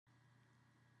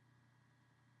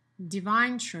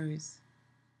Divine Truth.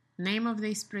 Name of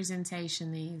this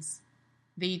presentation is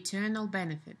The Eternal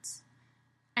Benefits,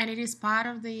 and it is part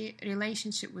of the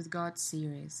Relationship with God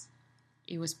series.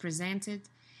 It was presented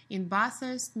in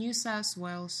Bathurst, New South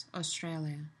Wales,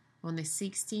 Australia on the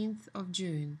 16th of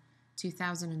June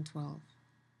 2012.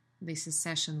 This is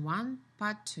Session 1,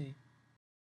 Part 2.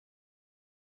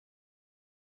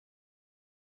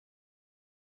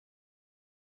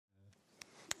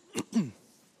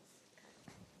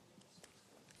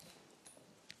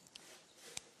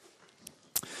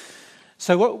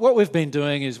 So what we've been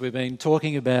doing is we've been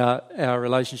talking about our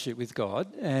relationship with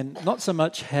God, and not so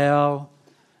much how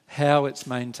it's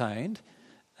maintained,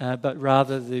 but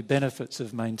rather the benefits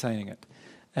of maintaining it.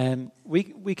 And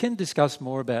we can discuss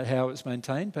more about how it's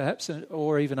maintained, perhaps,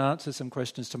 or even answer some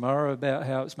questions tomorrow about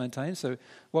how it's maintained. So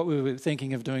what we were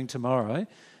thinking of doing tomorrow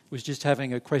was just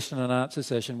having a question and answer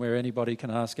session where anybody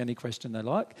can ask any question they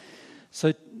like.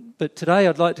 But today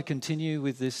I'd like to continue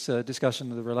with this discussion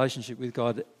of the relationship with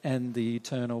God and the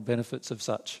eternal benefits of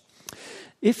such.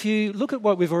 If you look at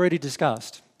what we've already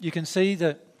discussed, you can see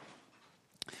that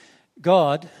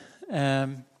God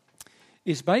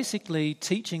is basically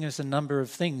teaching us a number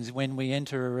of things when we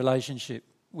enter a relationship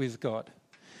with God.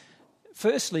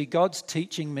 Firstly, God's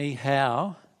teaching me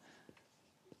how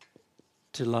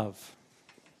to love.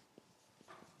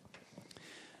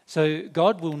 So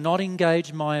God will not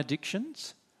engage my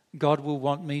addictions. God will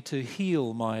want me to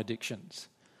heal my addictions.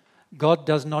 God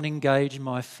does not engage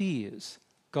my fears.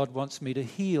 God wants me to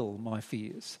heal my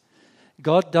fears.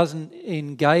 God doesn't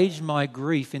engage my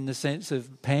grief in the sense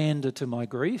of pander to my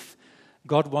grief.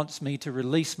 God wants me to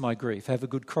release my grief, have a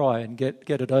good cry and get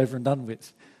it over and done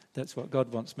with. That's what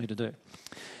God wants me to do.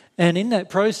 And in that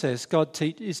process, God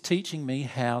is teaching me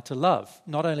how to love.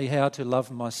 Not only how to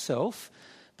love myself,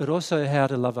 but also how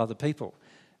to love other people,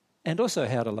 and also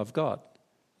how to love God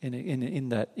in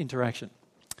that interaction.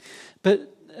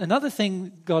 But another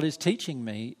thing God is teaching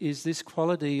me is this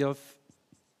quality of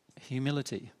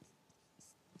humility,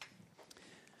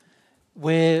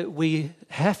 where we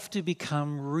have to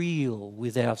become real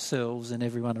with ourselves and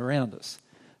everyone around us.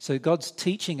 So God's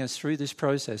teaching us through this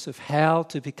process of how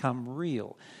to become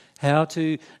real, how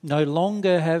to no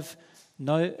longer have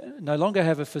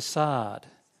a facade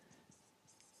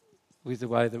with the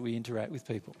way that we interact with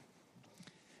people.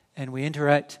 And we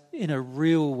interact in a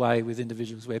real way with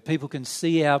individuals where people can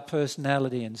see our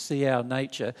personality and see our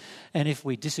nature, and if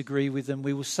we disagree with them,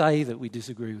 we will say that we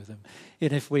disagree with them.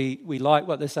 And if we like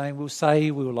what they're saying, we'll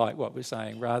say we'll like what we're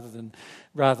saying, rather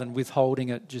than withholding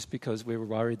it just because we're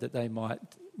worried that they might,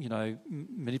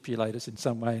 manipulate us in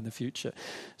some way in the future.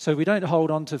 So we don't hold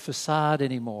on to facade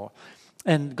anymore.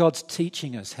 And God's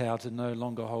teaching us how to no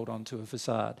longer hold on to a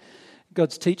facade.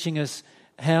 God's teaching us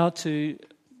how to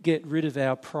get rid of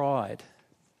our pride.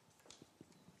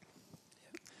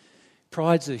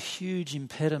 Pride's a huge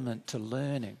impediment to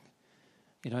learning.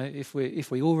 If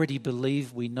we already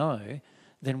believe we know,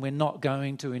 then we're not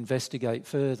going to investigate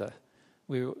further.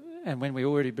 And when we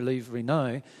already believe we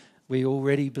know, we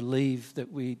already believe that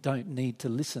we don't need to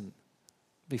listen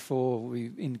before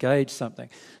we engage something.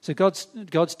 So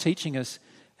God's teaching us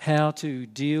how to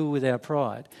deal with our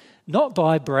pride. Not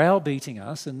by browbeating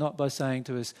us and not by saying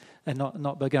to us, and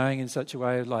not by going in such a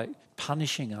way of like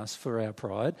punishing us for our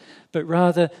pride, but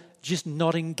rather just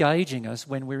not engaging us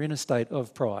when we're in a state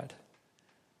of pride.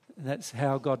 And that's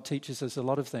how God teaches us a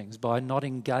lot of things, by not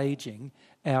engaging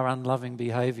our unloving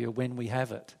behaviour when we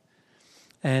have it.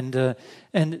 And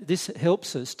this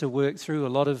helps us to work through a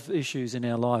lot of issues in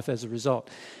our life as a result.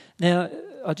 Now,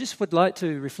 I just would like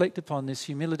to reflect upon this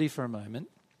humility for a moment.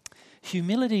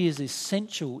 Humility is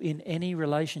essential in any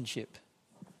relationship.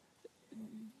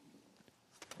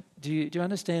 Do you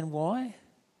understand why?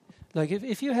 Like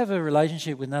if you have a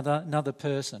relationship with another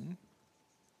person,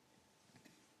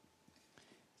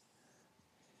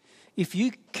 if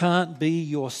you can't be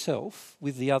yourself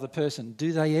with the other person,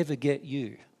 do they ever get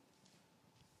you?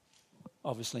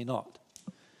 Obviously not.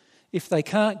 If they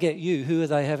can't get you, who are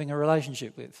they having a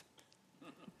relationship with?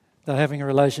 They're having a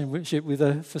relationship with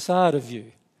a facade of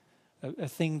you. A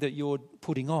thing that you're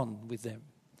putting on with them.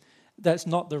 That's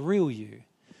not the real you.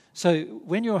 So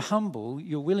when you're humble,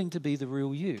 you're willing to be the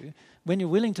real you. When you're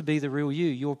willing to be the real you,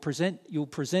 you'll present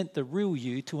the real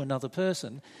you to another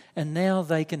person, and now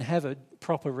they can have a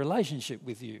proper relationship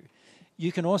with you.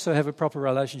 You can also have a proper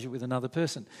relationship with another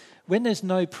person. When there's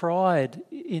no pride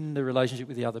in the relationship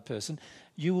with the other person,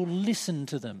 you will listen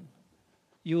to them.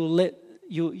 You'll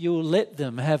let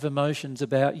them have emotions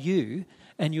about you,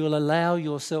 and you'll allow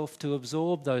yourself to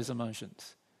absorb those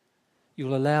emotions.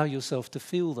 You'll allow yourself to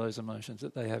feel those emotions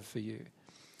that they have for you.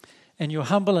 and you're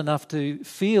humble enough to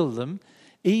feel them,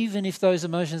 even if those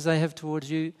emotions they have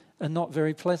towards you are not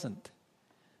very pleasant.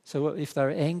 So if they're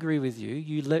angry with you,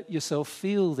 you let yourself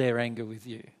feel their anger with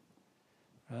you,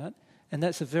 right? And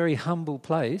that's a very humble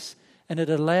place, and it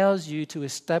allows you to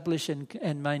establish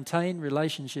and maintain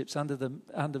relationships under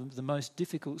the most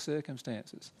difficult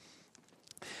circumstances.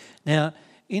 Now,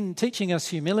 in teaching us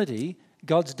humility,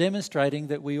 God's demonstrating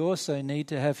that we also need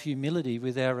to have humility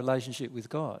with our relationship with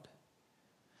God.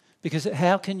 Because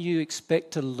how can you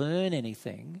expect to learn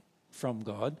anything from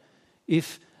God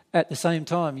if at the same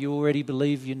time you already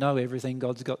believe you know everything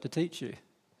God's got to teach you?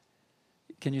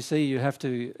 Can you see you have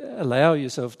to allow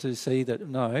yourself to see that,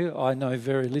 no, I know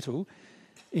very little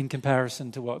in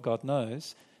comparison to what God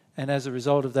knows, and as a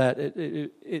result of that,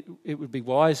 it would be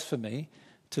wise for me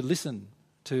to listen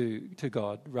to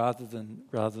God rather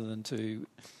than to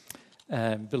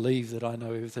believe that I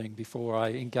know everything before I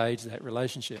engage that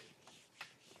relationship.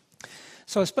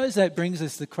 So I suppose that brings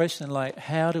us to the question, like,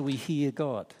 how do we hear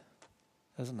God?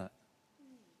 Doesn't it?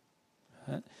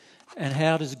 Right? And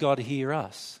how does God hear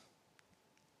us?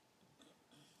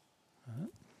 Right?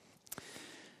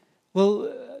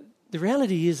 Well, the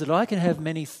reality is that I can have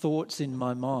many thoughts in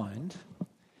my mind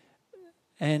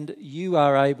and you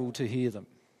are able to hear them.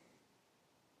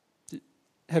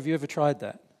 Have you ever tried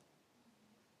that?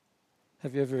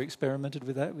 Have you ever experimented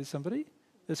with that with somebody?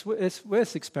 It's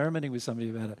worth experimenting with somebody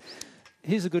about it.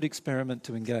 Here's a good experiment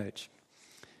to engage.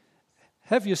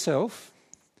 Have yourself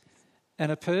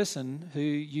and a person who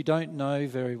you don't know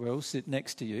very well sit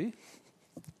next to you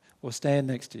or stand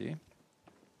next to you,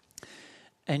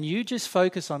 and you just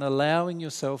focus on allowing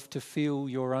yourself to feel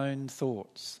your own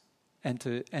thoughts and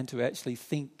to actually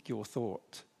think your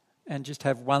thought, and just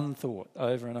have one thought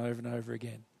over and over and over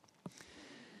again.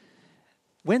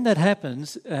 When that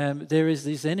happens, there is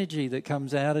this energy that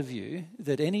comes out of you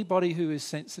that anybody who is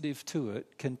sensitive to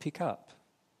it can pick up.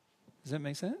 Does that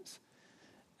make sense?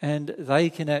 And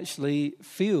they can actually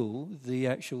feel the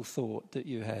actual thought that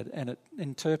you had and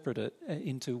interpret it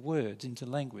into words, into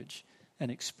language, and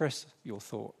express your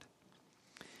thought.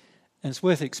 And it's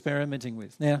worth experimenting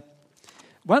with. Now,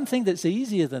 one thing that's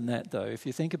easier than that, though, if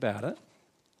you think about it,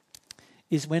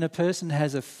 is when a person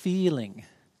has a feeling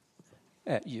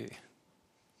at you.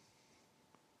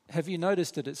 Have you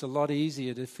noticed that it's a lot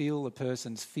easier to feel a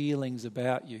person's feelings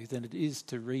about you than it is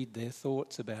to read their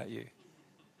thoughts about you?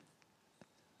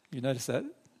 You notice that?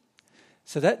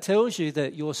 So that tells you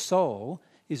that your soul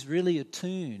is really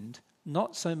attuned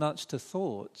not so much to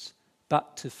thoughts,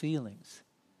 but to feelings.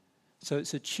 So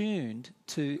it's attuned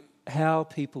to how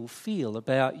people feel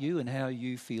about you and how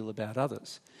you feel about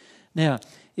others. Now,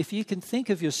 if you can think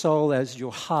of your soul as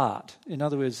your heart, in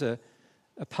other words, a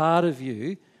part of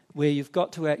you where you've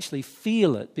got to actually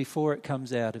feel it before it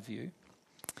comes out of you.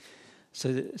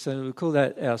 So we'll call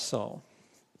that our soul.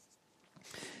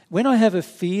 When I have a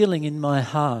feeling in my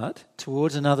heart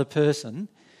towards another person,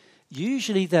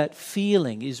 usually that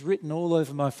feeling is written all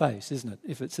over my face, isn't it?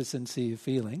 If it's a sincere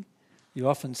feeling. You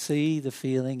often see the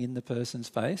feeling in the person's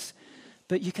face,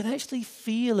 but you can actually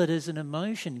feel it as an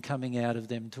emotion coming out of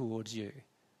them towards you.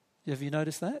 Have you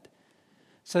noticed that?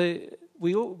 So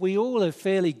we all are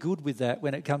fairly good with that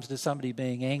when it comes to somebody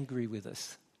being angry with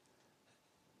us.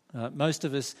 Most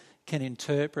of us can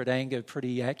interpret anger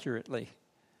pretty accurately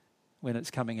when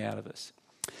it's coming out of us.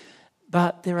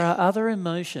 But there are other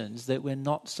emotions that we're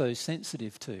not so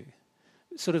sensitive to,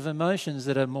 sort of emotions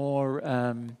that are more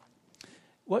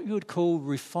what you would call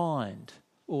refined,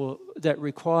 or that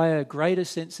require greater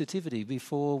sensitivity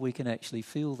before we can actually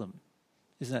feel them.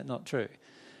 Isn't that not true?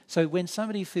 So when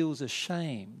somebody feels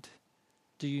ashamed,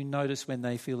 do you notice when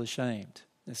they feel ashamed?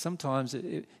 Now sometimes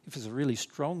if it's a really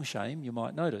strong shame, you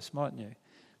might notice, mightn't you?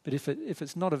 But if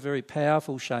it's not a very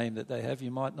powerful shame that they have,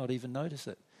 you might not even notice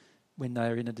it when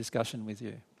they're in a discussion with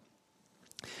you.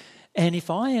 And if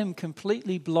I am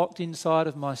completely blocked inside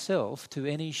of myself to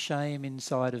any shame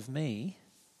inside of me,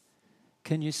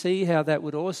 can you see how that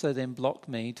would also then block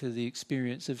me to the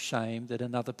experience of shame that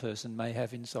another person may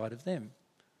have inside of them?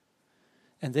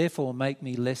 And therefore make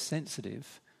me less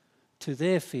sensitive to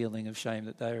their feeling of shame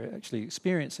that they're actually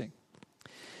experiencing.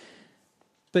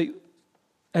 But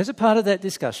as a part of that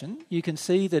discussion, you can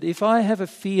see that if I have a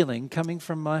feeling coming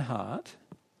from my heart,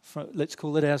 let's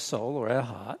call it our soul or our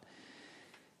heart,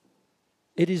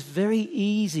 it is very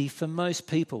easy for most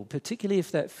people, particularly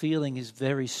if that feeling is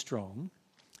very strong,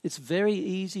 it's very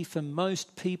easy for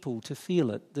most people to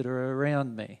feel it that are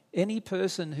around me. Any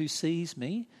person who sees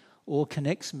me or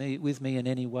connects with me in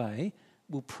any way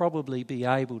will probably be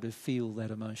able to feel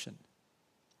that emotion.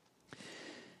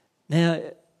 Now,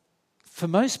 for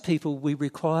most people, we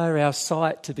require our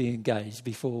sight to be engaged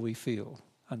before we feel,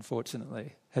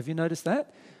 unfortunately. Have you noticed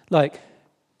that? Like,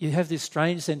 you have this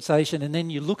strange sensation and then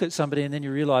you look at somebody and then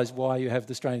you realise why you have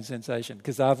the strange sensation,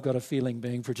 because they've got a feeling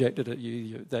being projected at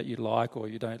you that you like or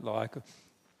you don't like,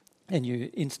 and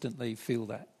you instantly feel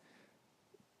that.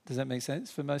 Does that make sense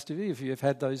for most of you? If you've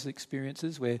had those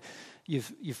experiences where you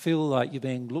feel like you're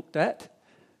being looked at,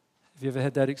 have you ever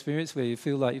had that experience where you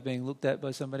feel like you're being looked at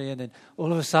by somebody and then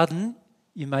all of a sudden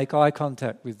you make eye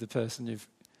contact with the person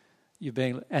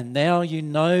and now you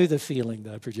know the feeling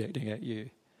they're projecting at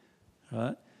you,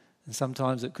 right? And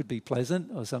sometimes it could be pleasant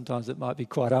or sometimes it might be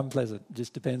quite unpleasant. It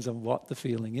just depends on what the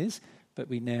feeling is, but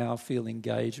we now feel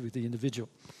engaged with the individual.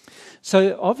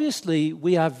 So obviously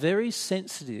we are very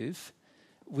sensitive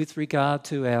with regard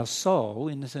to our soul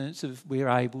in the sense of we're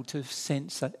able to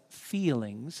sense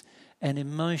feelings and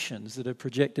emotions that are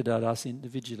projected at us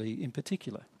individually in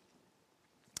particular.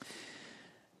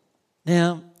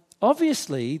 Now,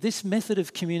 obviously, this method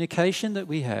of communication that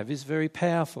we have is very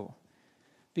powerful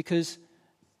because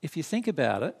if you think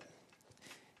about it,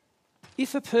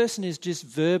 if a person is just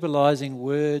verbalising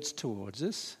words towards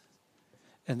us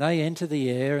and they enter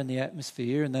the air and the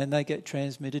atmosphere and then they get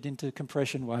transmitted into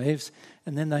compression waves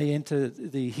and then they enter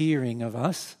the hearing of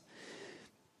us,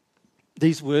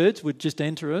 these words would just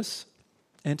enter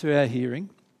our hearing.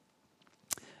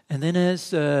 And then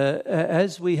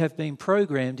as we have been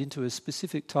programmed into a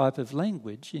specific type of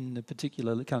language in the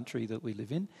particular country that we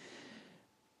live in,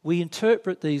 we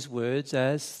interpret these words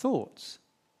as thoughts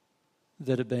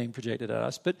that are being projected at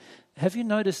us. But have you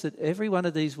noticed that every one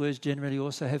of these words generally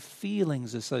also have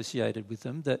feelings associated with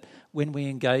them, that when we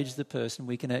engage the person,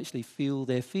 we can actually feel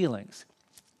their feelings?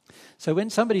 So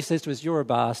when somebody says to us, "You're a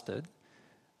bastard,"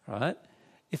 right?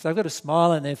 If they've got a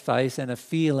smile on their face and a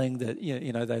feeling that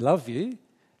you know they love you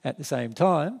at the same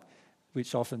time,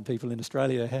 which often people in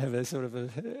Australia have a sort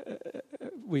of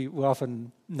we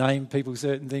often name people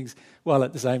certain things while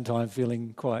at the same time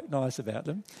feeling quite nice about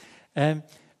them.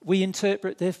 We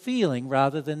interpret their feeling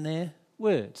rather than their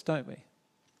words, don't we?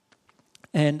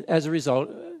 And as a result,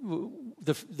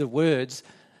 the words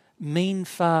mean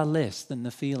far less than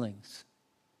the feelings.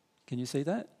 Can you see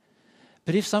that?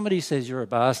 But if somebody says you're a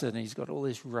bastard and he's got all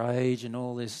this rage and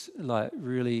all this like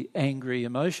really angry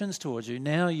emotions towards you,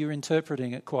 now you're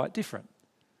interpreting it quite different,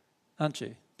 aren't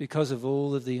you? Because of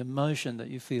all of the emotion that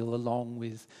you feel along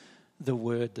with the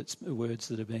words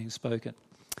that are being spoken.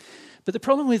 But the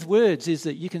problem with words is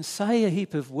that you can say a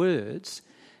heap of words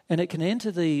and it can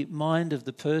enter the mind of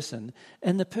the person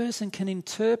and the person can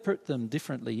interpret them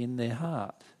differently in their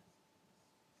heart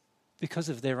because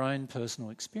of their own personal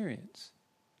experience.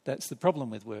 That's the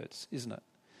problem with words, isn't it?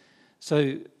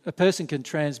 So a person can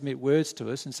transmit words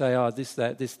to us and say, "Oh, this,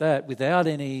 that," without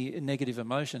any negative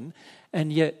emotion,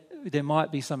 and yet there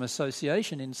might be some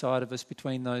association inside of us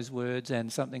between those words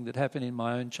and something that happened in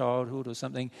my own childhood or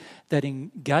something that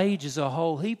engages a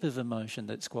whole heap of emotion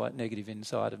that's quite negative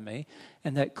inside of me,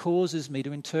 and that causes me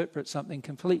to interpret something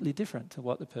completely different to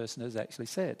what the person has actually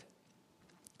said.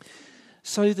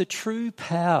 So the true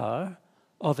power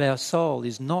of our soul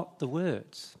is not the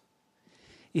words.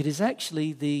 It is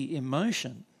actually the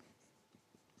emotion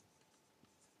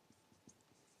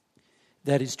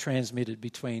that is transmitted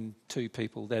between two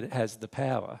people that has the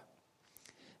power.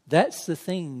 That's the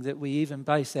thing that we even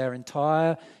base our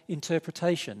entire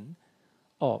interpretation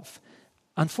of.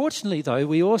 Unfortunately, though,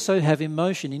 we also have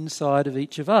emotion inside of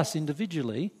each of us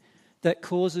individually that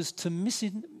causes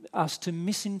us to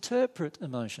misinterpret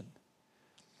emotion.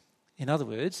 In other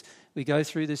words, we go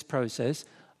through this process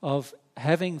of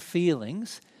having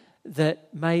feelings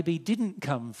that maybe didn't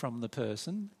come from the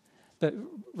person, but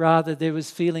rather there was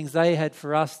feelings they had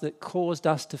for us that caused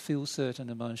us to feel certain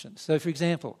emotions. So, for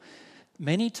example,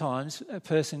 many times a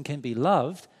person can be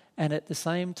loved and at the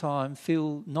same time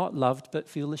feel not loved but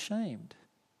feel ashamed.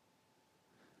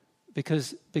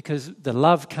 Because the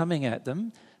love coming at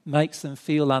them makes them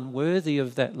feel unworthy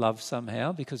of that love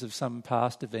somehow because of some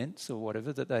past events or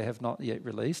whatever that they have not yet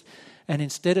released. And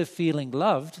instead of feeling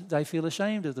loved, they feel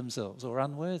ashamed of themselves or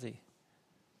unworthy.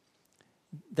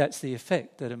 That's the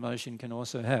effect that emotion can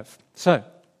also have. So,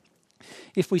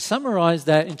 if we summarise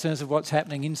that in terms of what's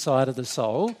happening inside of the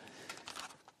soul,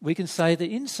 we can say that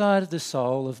inside of the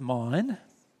soul of mine,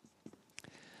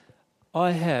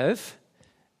 I have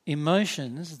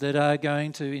emotions that are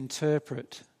going to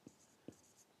interpret.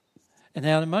 And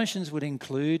our emotions would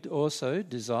include also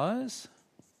desires,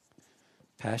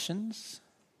 passions,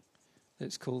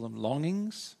 let's call them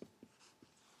longings.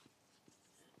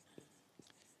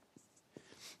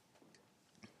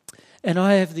 And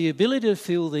I have the ability to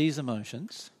feel these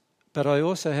emotions but I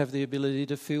also have the ability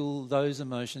to feel those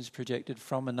emotions projected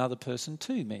from another person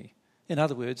to me. In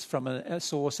other words, from a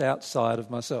source outside of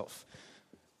myself.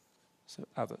 So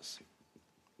others.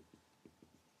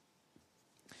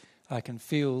 I can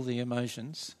feel the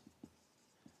emotions.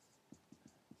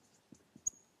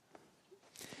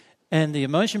 And the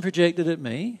emotion projected at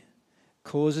me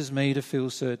causes me to feel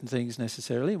certain things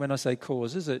necessarily. When I say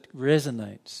causes, it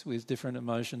resonates with different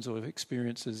emotions or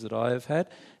experiences that I have had,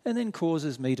 and then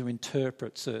causes me to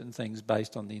interpret certain things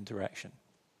based on the interaction.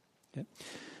 Okay?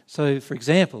 So, for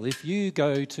example, if you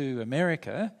go to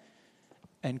America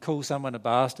and call someone a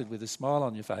bastard with a smile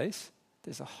on your face,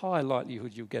 there's a high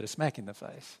likelihood you'll get a smack in the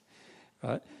face,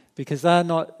 right? Because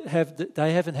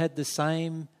they haven't had the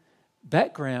same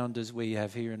background as we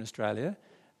have here in Australia,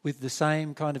 with the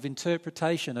same kind of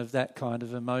interpretation of that kind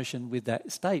of emotion with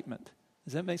that statement.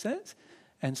 Does that make sense?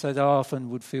 And so they often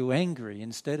would feel angry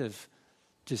instead of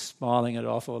just smiling it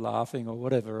off or laughing or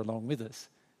whatever along with us.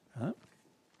 Right?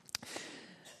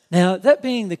 Now, that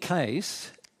being the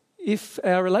case, if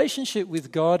our relationship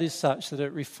with God is such that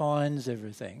it refines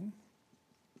everything,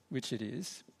 which it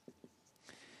is,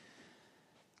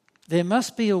 there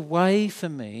must be a way for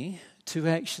me to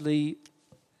actually,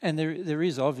 and there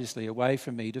is obviously a way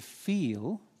for me to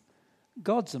feel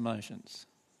God's emotions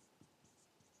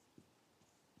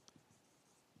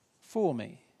for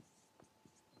me.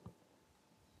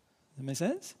 Does that make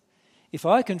sense? If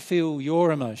I can feel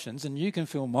your emotions and you can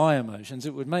feel my emotions,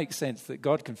 it would make sense that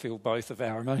God can feel both of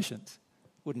our emotions,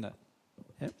 wouldn't it?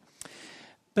 Yeah.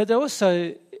 But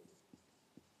also,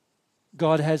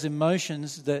 God has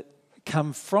emotions that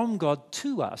come from God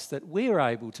to us that we're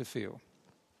able to feel.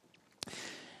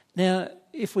 Now,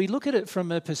 if we look at it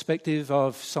from a perspective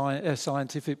of a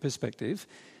scientific perspective,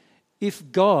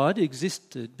 if God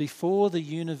existed before the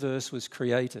universe was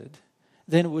created,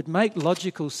 then it would make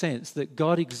logical sense that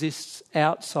God exists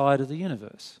outside of the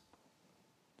universe.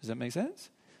 Does that make sense?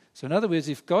 So in other words,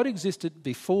 if God existed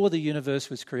before the universe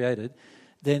was created,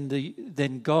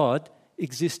 then God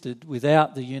existed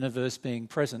without the universe being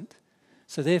present.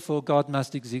 So therefore, God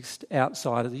must exist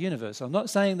outside of the universe. I'm not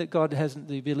saying that God hasn't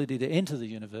the ability to enter the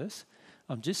universe.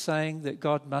 I'm just saying that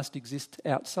God must exist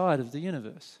outside of the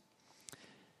universe.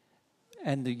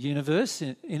 And the universe,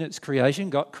 in its creation,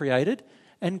 got created,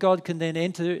 and God can then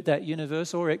enter that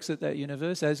universe or exit that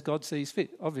universe as God sees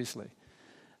fit, obviously.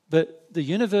 But the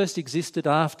universe existed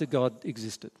after God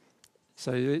existed.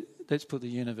 So let's put the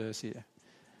universe here.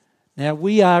 Now,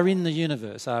 we are in the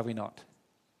universe, are we not?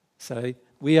 So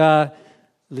we are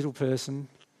little person,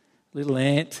 little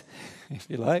ant, if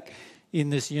you like,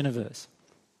 in this universe.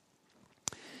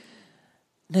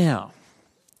 Now,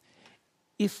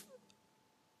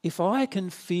 if I can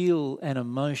feel an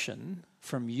emotion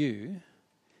from you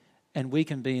and we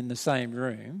can be in the same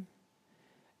room,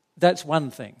 that's one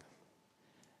thing.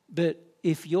 But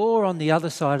if you're on the other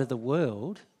side of the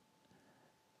world,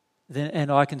 then and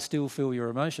I can still feel your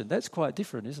emotion, that's quite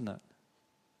different, isn't it?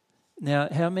 Now,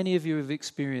 how many of you have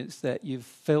experienced that you've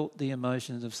felt the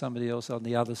emotions of somebody else on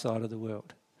the other side of the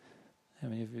world? How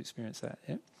many of you experienced that?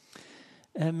 Yeah.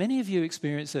 And many of you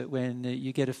experience it when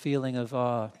you get a feeling of,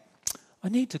 I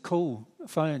need to call a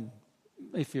phone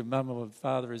if your mum or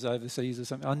father is overseas or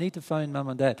something. I need to phone mum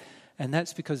and dad. And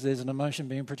that's because there's an emotion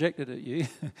being projected at you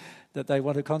that they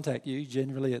want to contact you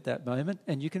generally at that moment,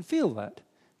 and you can feel that.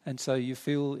 And so you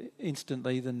feel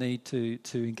instantly the need to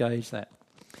engage that.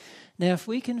 Now, if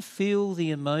we can feel the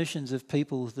emotions of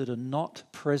people that are not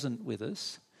present with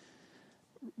us,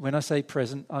 when I say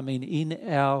present, I mean in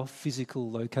our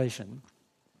physical location,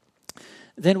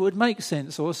 then it would make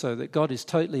sense also that God is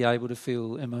totally able to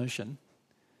feel emotion,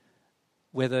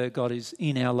 whether God is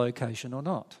in our location or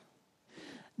not.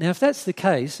 Now, if that's the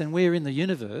case and we're in the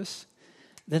universe,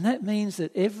 then that means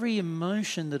that every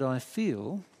emotion that I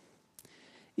feel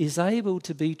is able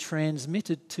to be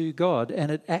transmitted to God,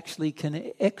 and it actually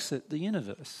can exit the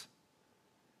universe.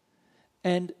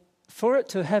 And for it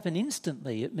to happen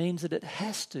instantly, it means that it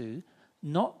has to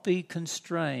not be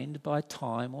constrained by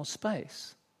time or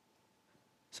space.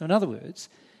 So in other words,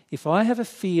 if I have a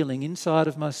feeling inside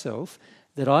of myself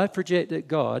that I project at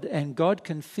God and God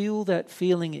can feel that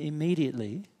feeling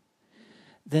immediately,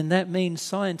 then that means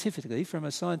scientifically, from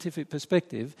a scientific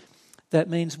perspective, that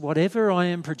means whatever I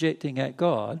am projecting at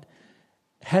God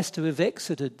has to have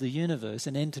exited the universe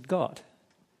and entered God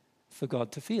for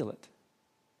God to feel it.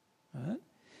 Right?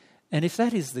 And if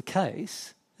that is the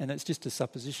case, and it's just a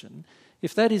supposition,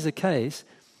 if that is the case,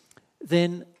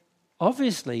 then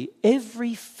obviously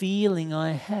every feeling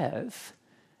I have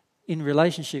in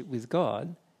relationship with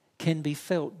God can be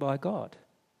felt by God.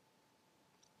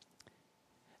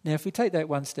 Now, if we take that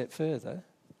one step further,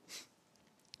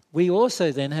 we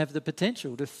also then have the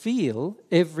potential to feel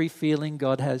every feeling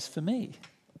God has for me.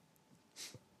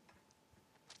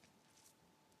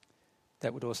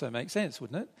 That would also make sense,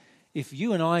 wouldn't it? If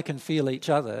you and I can feel each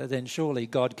other, then surely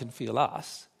God can feel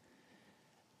us.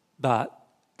 But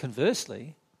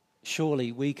conversely,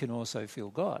 surely we can also feel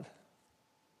God.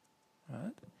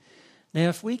 Right? Now,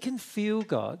 if we can feel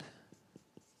God,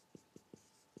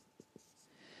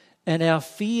 and our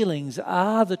feelings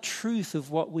are the truth of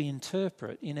what we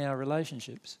interpret in our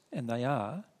relationships, and they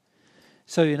are.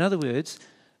 So in other words,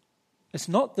 it's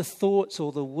not the thoughts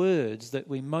or the words that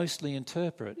we mostly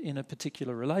interpret in a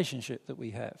particular relationship that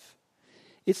we have.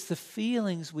 It's the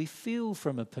feelings we feel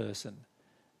from a person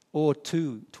or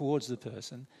towards the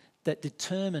person that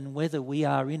determine whether we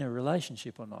are in a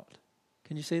relationship or not.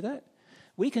 Can you see that?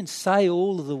 We can say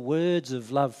all of the words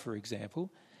of love, for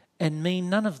example, and mean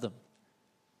none of them.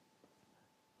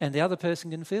 And the other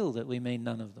person can feel that we mean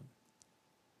none of them.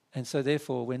 And so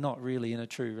therefore we're not really in a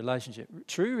true relationship.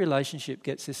 True relationship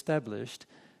gets established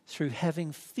through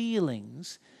having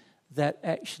feelings that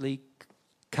actually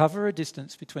cover a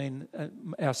distance between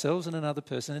ourselves and another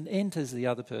person and enters the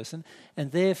other person,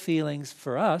 and their feelings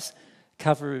for us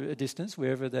cover a distance,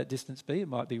 wherever that distance be. It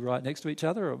might be right next to each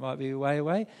other or it might be way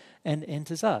away, and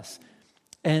enters us.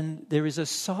 And there is a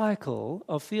cycle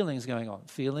of feelings going on.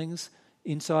 Feelings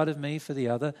inside of me for the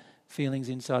other, feelings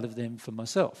inside of them for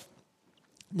myself.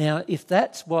 Now, if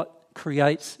that's what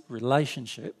creates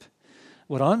relationship,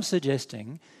 what I'm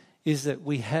suggesting is that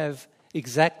we have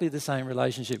exactly the same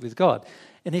relationship with God.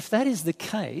 And if that is the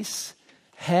case,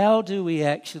 how do we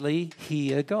actually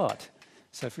hear God?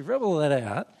 So if we rub all that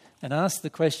out and ask the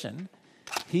question,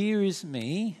 here is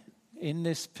me in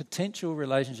this potential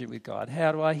relationship with God,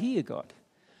 how do I hear God?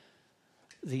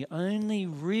 The only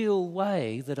real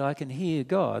way that I can hear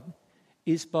God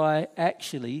is by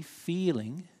actually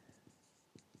feeling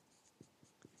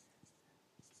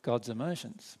God's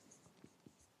emotions.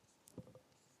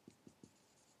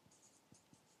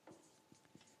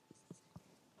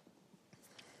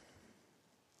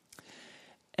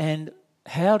 And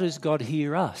how does God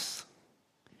hear us?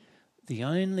 The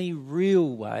only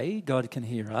real way God can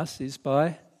hear us is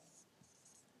by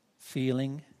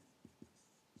feeling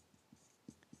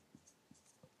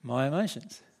my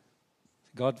emotions.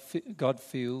 God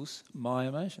feels my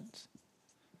emotions.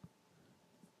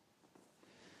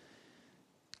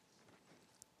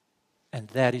 And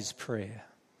that is prayer.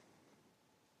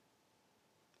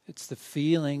 It's the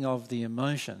feeling of the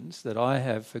emotions that I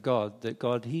have for God that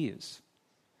God hears.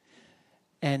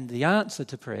 And the answer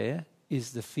to prayer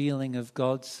is the feeling of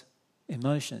God's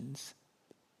emotions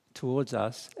towards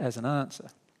us as an answer.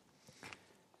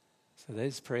 So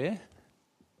there's prayer.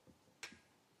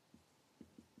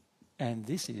 And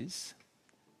this is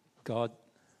God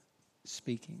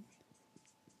speaking.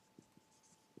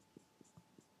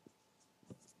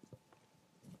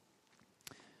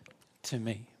 To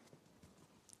me.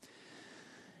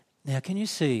 Now, can you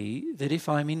see that if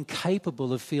I'm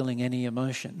incapable of feeling any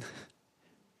emotion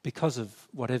because of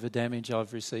whatever damage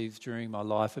I've received during my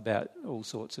life about all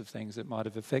sorts of things that might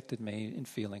have affected me in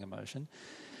feeling emotion,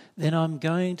 then I'm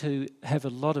going to have a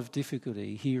lot of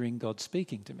difficulty hearing God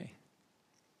speaking to me.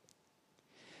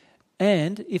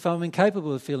 And if I'm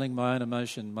incapable of feeling my own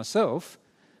emotion myself,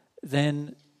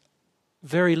 then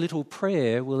very little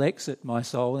prayer will exit my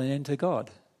soul and enter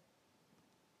God.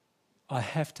 I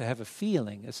have to have a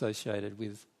feeling associated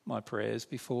with my prayers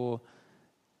before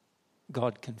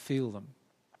God can feel them.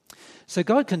 So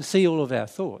God can see all of our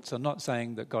thoughts. I'm not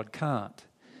saying that God can't.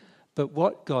 But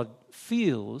what God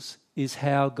feels is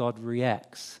how God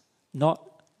reacts,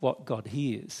 not what God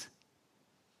hears.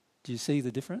 Do you see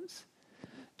the difference?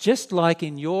 Just like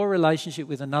in your relationship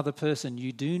with another person,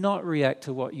 you do not react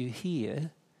to what you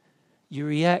hear, you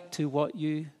react to what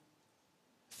you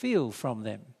feel from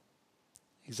them.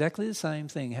 Exactly the same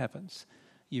thing happens.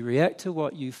 You react to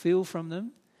what you feel from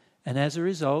them, and as a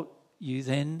result, you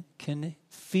then can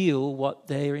feel what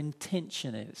their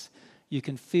intention is. You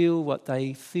can feel what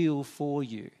they feel for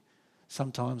you.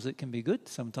 Sometimes it can be good,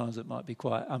 sometimes it might be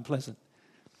quite unpleasant.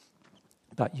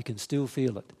 But you can still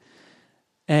feel it.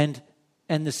 And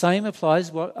the same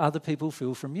applies what other people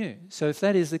feel from you. So if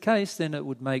that is the case, then it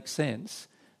would make sense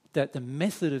that the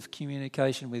method of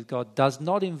communication with God does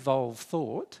not involve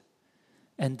thought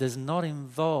and does not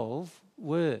involve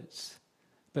words,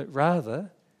 but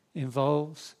rather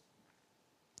involves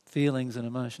feelings and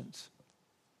emotions.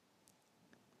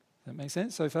 Does that make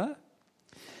sense so far?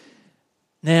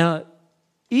 Now,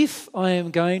 if I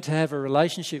am going to have a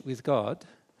relationship with God,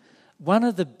 one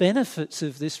of the benefits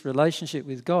of this relationship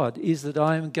with God is that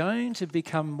I am going to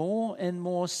become more and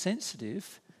more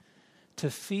sensitive to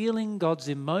feeling God's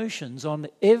emotions on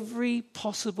every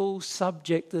possible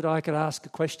subject that I could ask a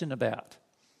question about.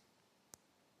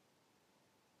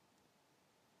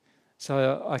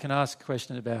 So I can ask a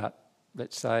question about,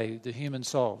 let's say, the human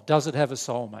soul. Does it have a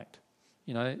soulmate?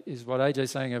 You know, is what AJ's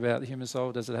saying about the human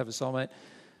soul, does it have a soulmate?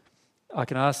 I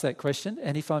can ask that question,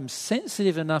 and if I'm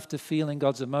sensitive enough to feeling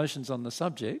God's emotions on the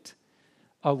subject,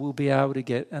 I will be able to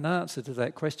get an answer to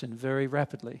that question very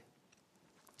rapidly.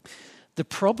 The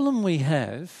problem we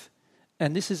have,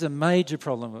 and this is a major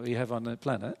problem that we have on the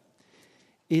planet,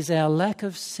 is our lack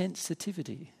of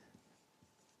sensitivity.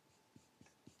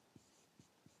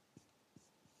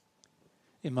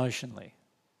 Emotionally.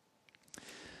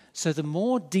 So the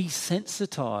more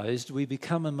desensitized we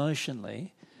become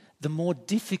emotionally, the more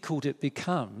difficult it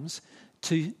becomes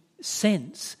to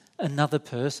sense another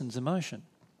person's emotion.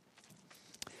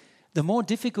 The more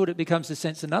difficult it becomes to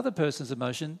sense another person's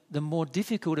emotion, the more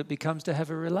difficult it becomes to have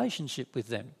a relationship with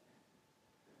them.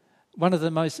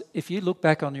 If you look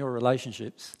back on your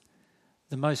relationships,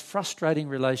 the most frustrating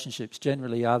relationships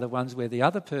generally are the ones where the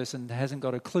other person hasn't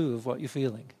got a clue of what you're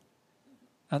feeling.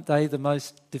 Aren't they the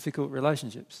most difficult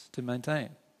relationships to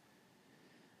maintain?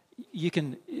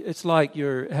 It's like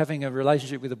you're having a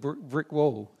relationship with a brick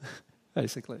wall,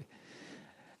 basically.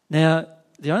 Now,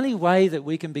 the only way that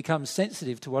we can become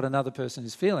sensitive to what another person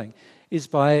is feeling is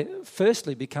by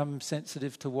firstly become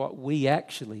sensitive to what we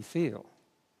actually feel.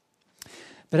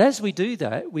 But as we do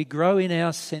that, we grow in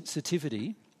our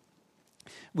sensitivity.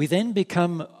 We then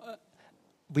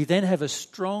have a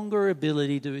stronger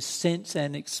ability to sense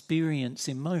and experience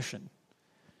emotion,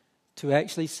 to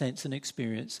actually sense and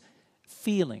experience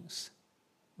feelings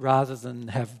rather than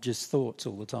have just thoughts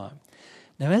all the time.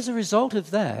 Now, as a result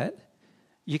of that,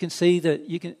 you can see that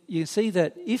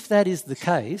if that is the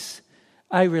case,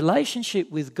 a relationship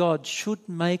with God should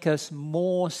make us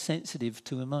more sensitive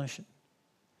to emotion.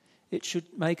 It should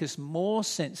make us more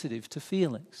sensitive to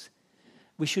feelings.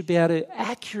 We should be able to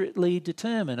accurately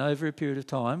determine over a period of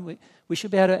time, we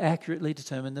should be able to accurately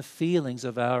determine the feelings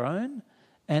of our own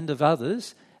and of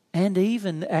others, and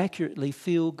even accurately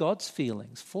feel God's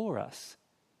feelings for us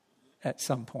at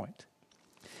some point.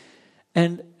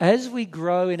 And as we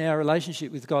grow in our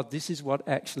relationship with God, this is what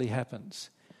actually happens.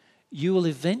 You will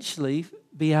eventually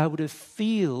be able to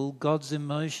feel God's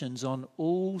emotions on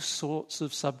all sorts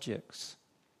of subjects.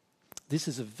 This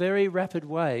is a very rapid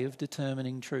way of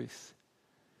determining truth.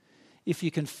 If you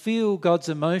can feel God's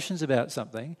emotions about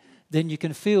something, then you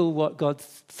can feel what God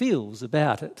feels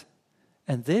about it,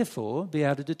 and therefore be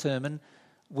able to determine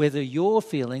whether your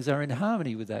feelings are in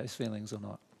harmony with those feelings or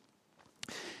not.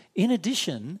 In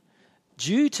addition,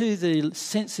 due to the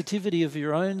sensitivity of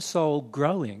your own soul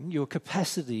growing, your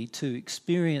capacity to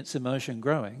experience emotion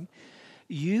growing,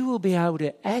 you will be able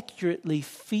to accurately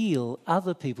feel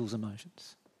other people's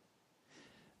emotions.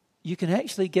 You can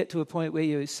actually get to a point where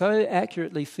you so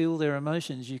accurately feel their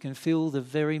emotions, you can feel the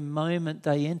very moment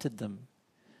they entered them.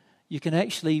 You can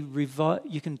actually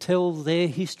you can tell their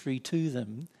history to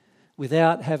them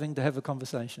without having to have a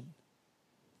conversation.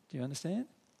 Do you understand?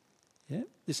 Yeah?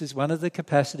 This is one of the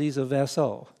capacities of our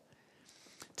soul.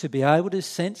 To be able to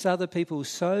sense other people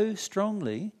so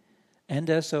strongly, and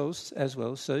ourselves as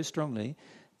well, so strongly,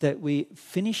 that we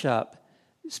finish up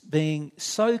being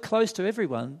so close to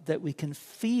everyone that we can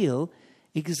feel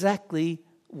exactly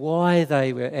why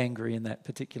they were angry in that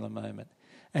particular moment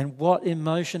and what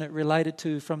emotion it related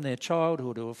to from their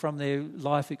childhood or from their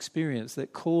life experience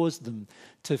that caused them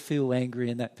to feel angry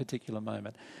in that particular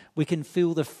moment. We can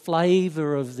feel the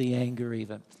flavour of the anger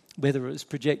even, whether it was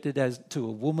projected as to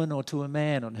a woman or to a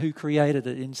man, and who created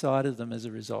it inside of them as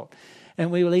a result.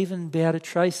 And we will even be able to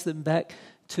trace them back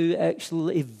to actual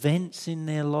events in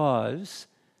their lives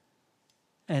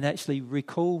and actually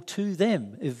recall to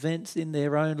them events in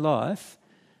their own life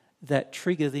that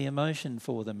trigger the emotion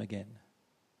for them again.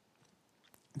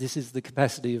 This is the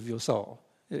capacity of your soul.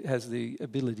 It has the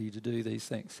ability to do these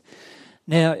things.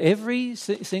 Now, every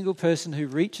single person who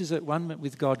reaches at one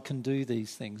with God can do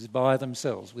these things by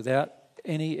themselves without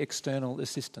any external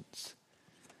assistance.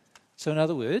 So in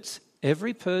other words,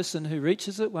 every person who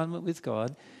reaches at one with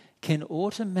God can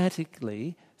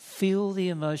automatically feel the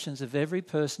emotions of every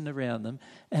person around them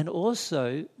and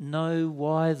also know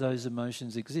why those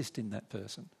emotions exist in that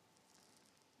person.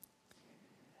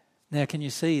 Now, can you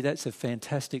see that's a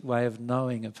fantastic way of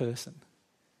knowing a person?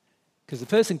 Because the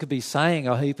person could be saying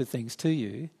a heap of things to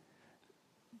you,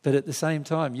 but at the same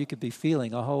time you could be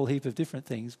feeling a whole heap of different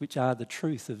things which are the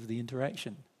truth of the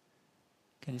interaction.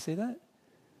 Can you see that?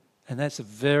 And that's a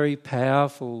very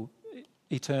powerful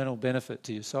eternal benefit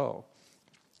to your soul.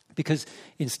 Because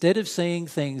instead of seeing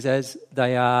things as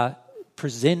they are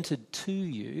presented to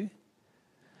you,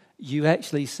 you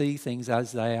actually see things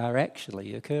as they are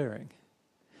actually occurring,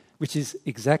 which is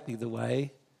exactly the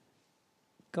way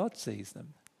God sees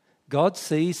them. God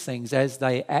sees things as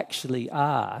they actually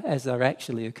are, as they're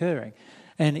actually occurring.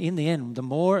 And in the end, the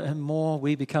more and more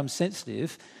we become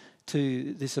sensitive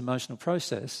to this emotional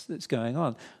process that's going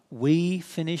on, we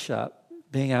finish up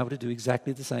being able to do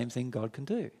exactly the same thing God can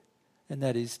do. And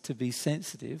that is to be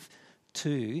sensitive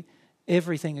to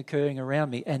everything occurring around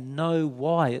me and know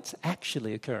why it's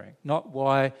actually occurring. Not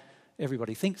why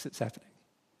everybody thinks it's happening,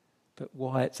 but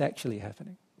why it's actually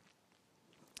happening.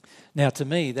 Now, to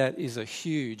me, that is a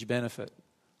huge benefit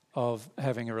of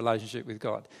having a relationship with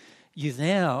God. You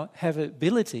now have an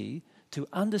ability to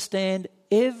understand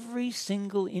every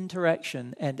single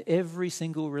interaction and every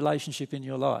single relationship in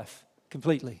your life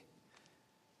completely,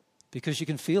 because you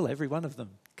can feel every one of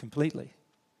them completely.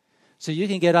 So you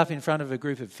can get up in front of a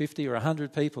group of 50 or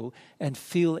 100 people and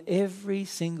feel every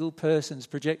single person's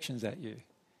projections at you.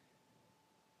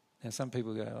 Now, some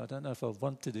people go, I don't know if I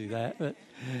want to do that, but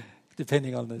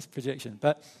depending on this projection.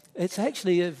 But it's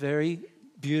actually a very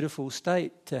beautiful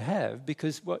state to have,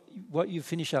 because what you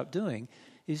finish up doing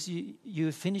is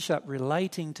you finish up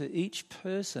relating to each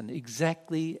person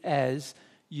exactly as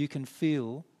you can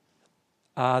feel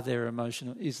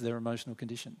is their emotional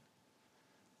condition,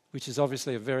 which is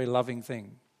obviously a very loving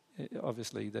thing,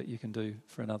 obviously, that you can do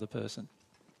for another person.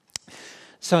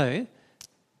 So,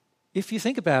 if you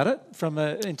think about it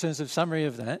in terms of summary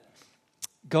of that,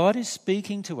 God is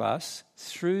speaking to us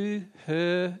through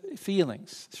her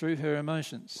feelings, through her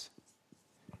emotions.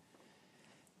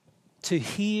 To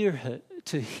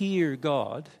hear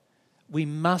God, we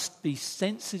must be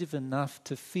sensitive enough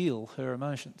to feel her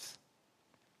emotions.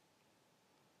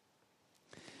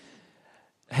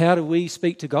 How do we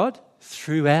speak to God?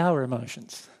 Through our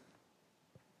emotions.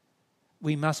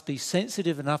 We must be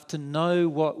sensitive enough to know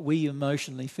what we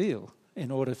emotionally feel in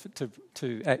order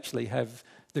to actually have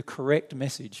the correct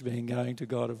message being going to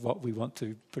God of what we want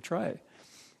to portray.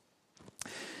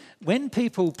 When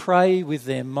people pray with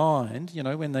their mind,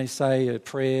 when they say a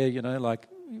prayer, like,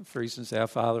 for instance, Our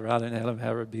Father, art in heaven,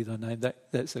 hallowed be thy name,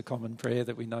 that's a common prayer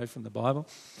that we know from the Bible.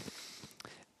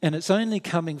 And it's only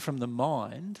coming from the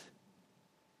mind.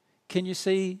 Can you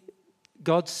see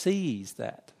God sees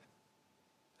that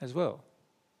as well?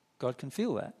 God can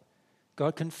feel that.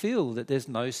 God can feel that there's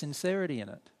no sincerity in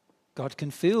it. God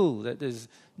can feel that there's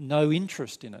no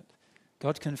interest in it.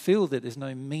 God can feel that there's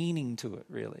no meaning to it,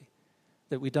 really.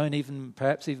 That we don't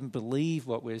perhaps even believe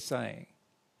what we're saying,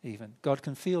 even. God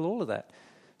can feel all of that.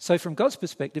 So from God's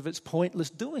perspective, it's pointless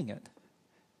doing it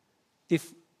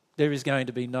if there is going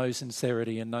to be no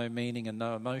sincerity and no meaning and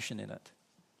no emotion in it.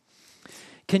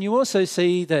 Can you also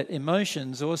see that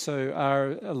emotions also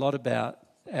are a lot about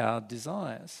our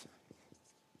desires?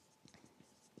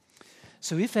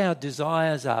 So if our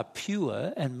desires are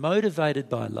pure and motivated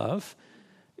by love,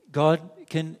 God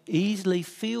can easily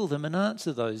feel them and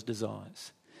answer those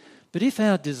desires. But if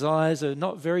our desires are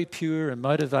not very pure and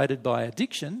motivated by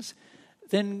addictions,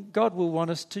 then God will want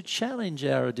us to challenge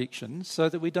our addictions so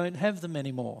that we don't have them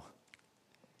anymore.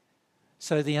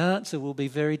 So the answer will be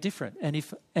very different. And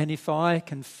if I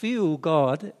can feel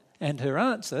God and her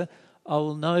answer, I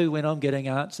will know when I'm getting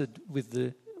answered with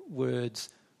the words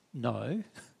no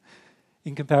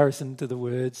in comparison to the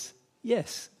words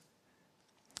yes.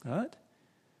 Right?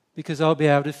 Because I'll be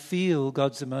able to feel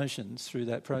God's emotions through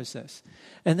that process.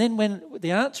 And then when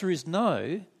the answer is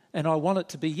no, and I want it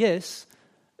to be yes,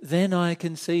 then I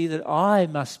can see that I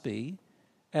must be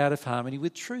out of harmony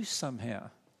with truth somehow.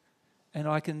 And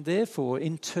I can therefore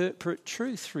interpret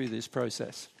truth through this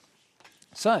process.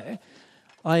 So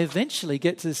I eventually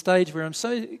get to the stage where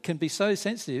can be so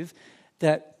sensitive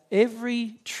that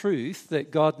every truth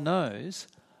that God knows,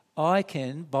 I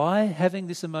can, by having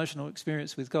this emotional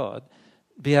experience with God,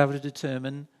 be able to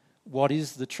determine what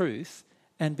is the truth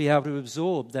and be able to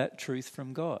absorb that truth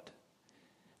from God.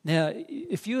 Now,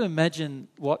 if you imagine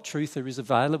what truth there is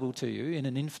available to you in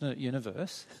an infinite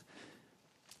universe,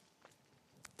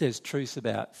 there's truths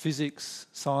about physics,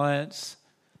 science,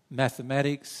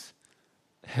 mathematics,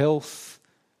 health,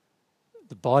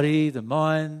 the body, the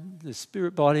mind, the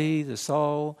spirit body, the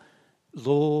soul,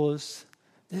 laws.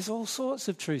 There's all sorts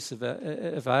of truths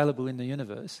available in the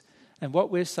universe. And what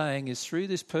we're saying is through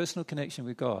this personal connection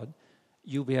with God,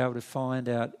 you'll be able to find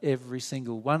out every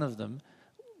single one of them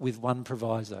with one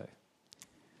proviso.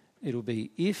 It'll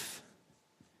be if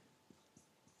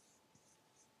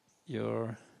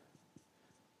you're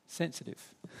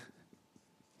sensitive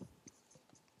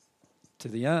to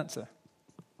the answer.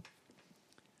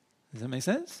 Does that make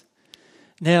sense?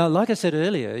 Now, like I said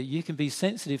earlier, you can be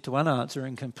sensitive to one answer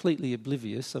and completely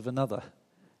oblivious of another,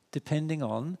 depending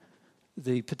on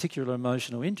the particular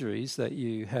emotional injuries that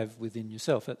you have within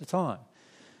yourself at the time.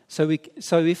 So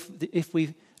if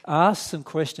we ask some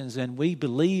questions and we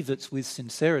believe it's with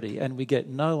sincerity and we get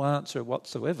no answer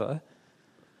whatsoever,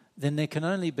 then there can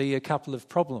only be a couple of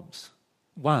problems.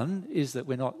 One is that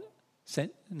we're not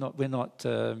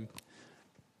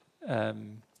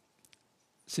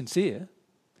sincere,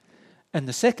 and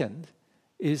the second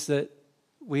is that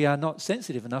we are not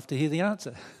sensitive enough to hear the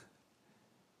answer.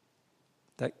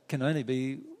 That can only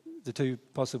be the two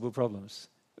possible problems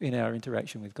in our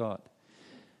interaction with God.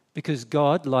 Because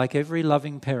God, like every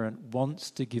loving parent,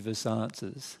 wants to give us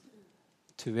answers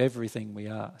to everything we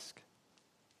ask.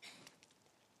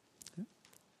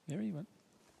 Mary, you want?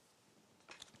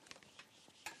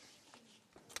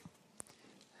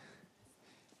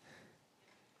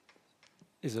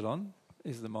 Is it on?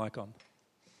 Is the mic on?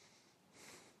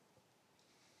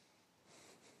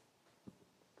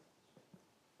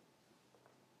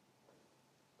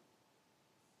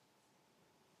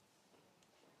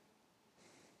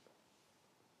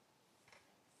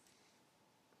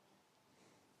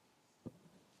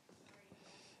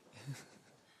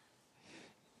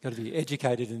 Got to be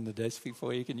educated in the desk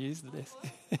before you can use the desk.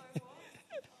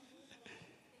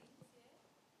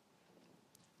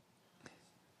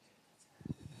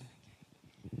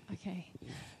 Okay.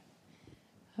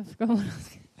 I forgot what I was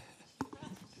going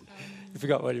You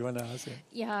forgot what you want to ask?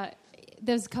 Yeah,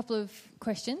 there's a couple of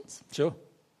questions. Sure.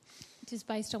 Just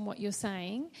based on what you're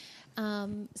saying.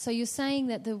 So you're saying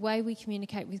that the way we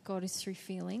communicate with God is through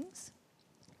feelings.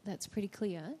 That's pretty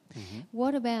clear. Mm-hmm.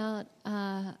 What about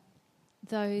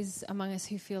those among us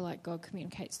who feel like God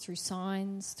communicates through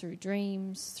signs, through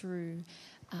dreams, through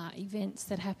events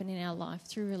that happen in our life,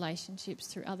 through relationships,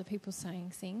 through other people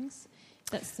saying things?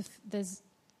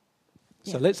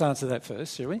 So let's answer that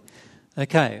first, shall we?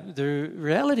 Okay, the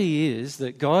reality is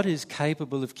that God is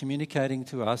capable of communicating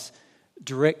to us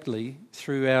directly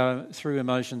through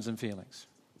emotions and feelings.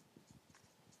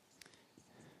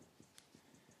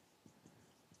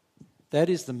 That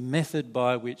is the method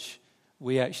by which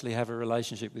we actually have a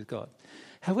relationship with God.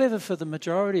 However, for the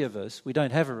majority of us, we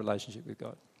don't have a relationship with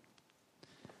God.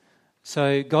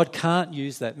 So God can't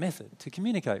use that method to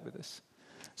communicate with us.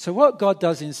 So what God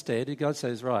does instead, God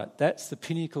says, right, that's the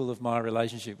pinnacle of my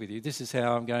relationship with you. This is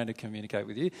how I'm going to communicate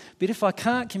with you. But if I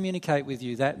can't communicate with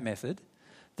you that method,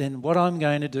 then what I'm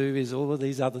going to do is all of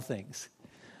these other things.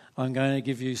 I'm going to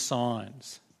give you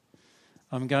signs.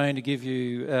 I'm going to give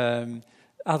you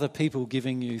other people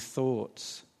giving you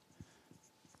thoughts.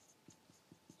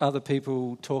 Other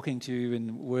people talking to you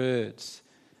in words.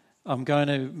 I'm going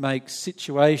to make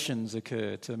situations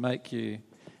occur to make you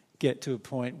get to a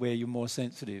point where you're more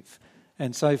sensitive,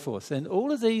 and so forth. And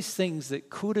all of these things that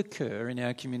could occur in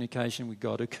our communication with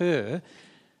God occur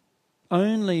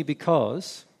only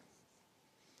because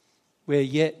we're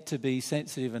yet to be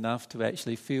sensitive enough to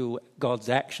actually feel God's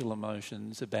actual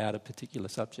emotions about a particular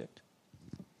subject.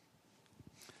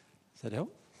 Does that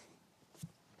help?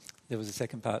 There was a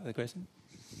second part of the question.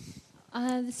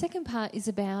 The second part is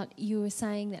about, you were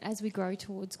saying that as we grow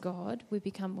towards God, we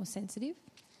become more sensitive.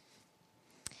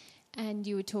 And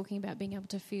you were talking about being able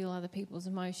to feel other people's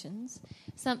emotions.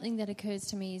 Something that occurs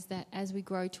to me is that as we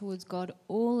grow towards God,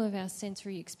 all of our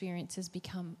sensory experiences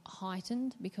become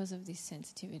heightened because of this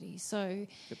sensitivity. So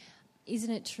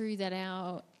Isn't it true that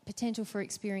our potential for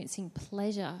experiencing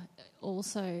pleasure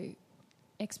also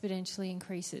exponentially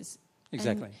increases?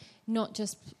 Exactly. And not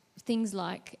just things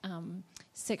like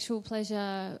sexual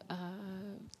pleasure,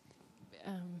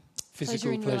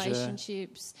 physical pleasure in pleasure,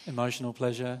 relationships, emotional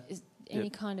pleasure, any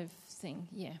kind of thing.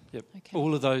 Yeah. Yep. Okay.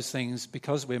 All of those things,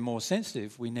 because we're more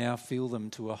sensitive, we now feel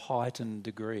them to a heightened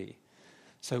degree.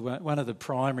 So one of the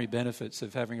primary benefits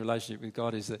of having a relationship with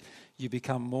God is that you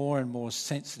become more and more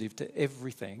sensitive to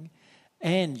everything,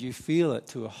 and you feel it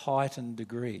to a heightened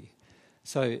degree.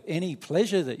 So any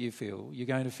pleasure that you feel, you're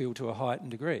going to feel to a heightened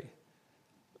degree,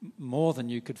 more than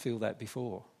you could feel that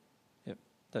before. Yep,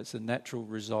 that's a natural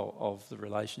result of the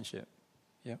relationship.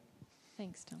 Yep.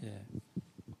 Thanks, Tom. Yeah.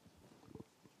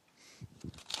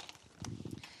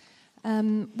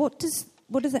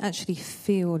 What does it actually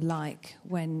feel like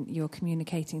when you're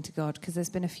communicating to God? Because there's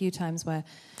been a few times where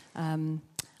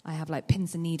I have like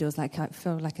pins and needles, like I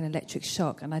feel like an electric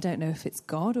shock, and I don't know if it's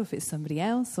God or if it's somebody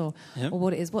else or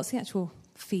what it is. What's the actual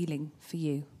feeling for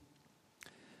you?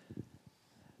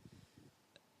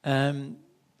 The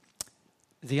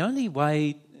only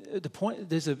way,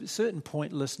 there's a certain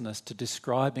pointlessness to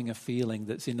describing a feeling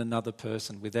that's in another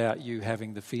person without you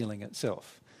having the feeling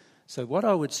itself. So what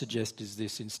I would suggest is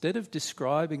this: instead of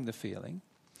describing the feeling,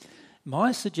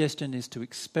 my suggestion is to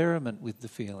experiment with the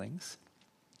feelings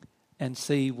and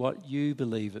see what you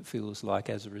believe it feels like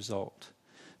as a result.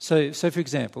 So for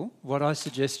example, what I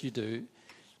suggest you do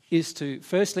is to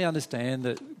firstly understand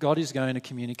that God is going to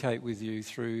communicate with you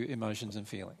through emotions and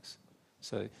feelings.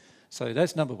 So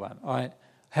that's number one. I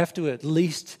have to at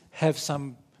least have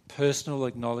some personal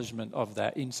acknowledgement of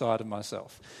that inside of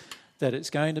myself, that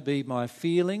it's going to be my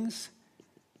feelings,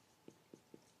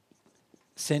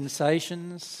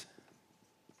 sensations,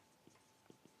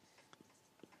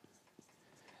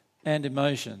 and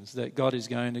emotions that God is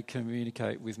going to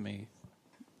communicate with me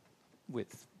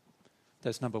with.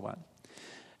 That's number one.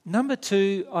 Number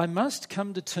two, I must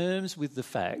come to terms with the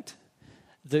fact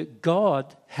that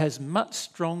God has much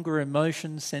stronger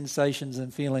emotions, sensations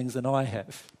and feelings than I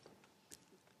have.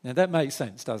 Now that makes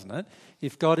sense, doesn't it?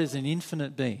 If God is an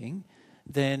infinite being,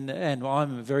 then, and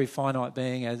I'm a very finite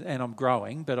being and I'm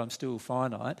growing, but I'm still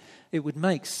finite, it would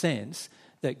make sense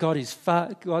that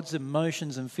God's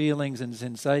emotions and feelings and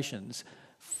sensations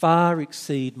far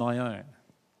exceed my own.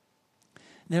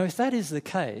 Now if that is the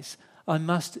case,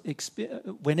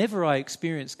 whenever I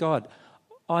experience God,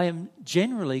 I am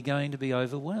generally going to be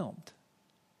overwhelmed.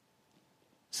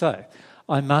 So,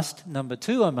 number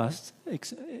two, I must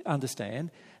understand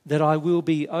that I will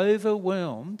be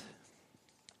overwhelmed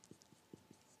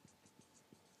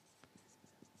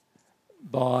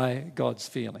by God's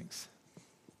feelings.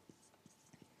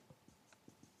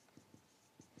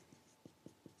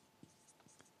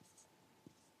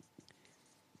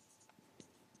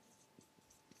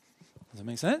 Does that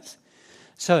make sense?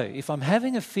 So, if I'm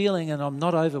having a feeling and I'm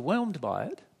not overwhelmed by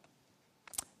it,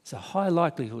 it's a high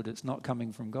likelihood it's not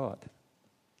coming from God.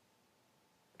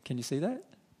 Can you see that?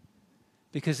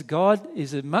 Because God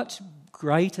is a much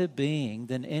greater being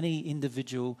than any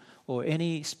individual or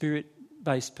any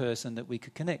spirit-based person that we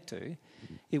could connect to.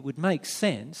 It would make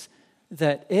sense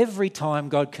that every time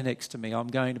God connects to me, I'm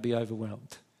going to be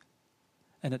overwhelmed.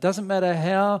 And it doesn't matter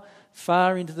how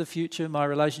far into the future my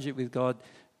relationship with God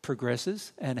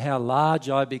progresses and how large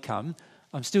I become,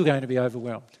 I'm still going to be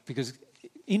overwhelmed, because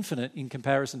infinite in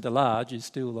comparison to large is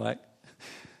still like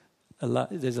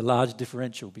there's a large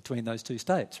differential between those two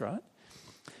states, right?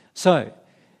 So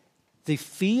the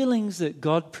feelings that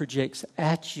God projects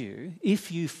at you,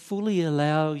 if you fully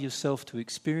allow yourself to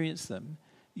experience them,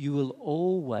 you will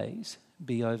always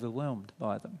be overwhelmed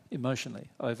by them, emotionally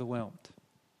overwhelmed.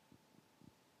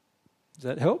 Does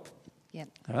that help? Yep.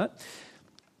 All right.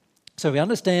 So we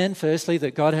understand, firstly,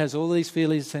 that God has all these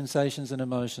feelings, sensations and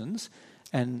emotions,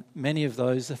 and many of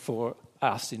those are for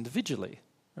us individually,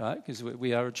 right? Because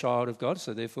we are a child of God,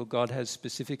 so therefore God has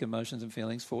specific emotions and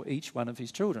feelings for each one of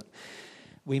his children.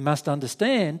 We must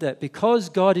understand that because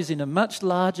God is in a much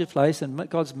larger place and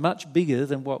God's much bigger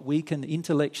than what we can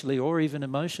intellectually or even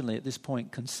emotionally at this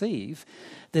point conceive,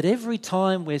 that every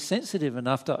time we're sensitive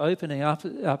enough to opening up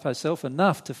ourselves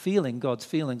enough to feeling God's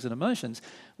feelings and emotions,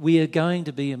 we are going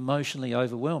to be emotionally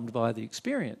overwhelmed by the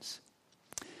experience.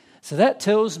 So that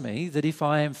tells me that if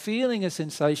I am feeling a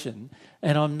sensation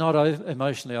and I'm not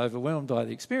emotionally overwhelmed by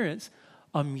the experience,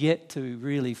 I'm yet to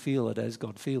really feel it as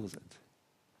God feels it.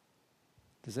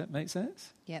 Does that make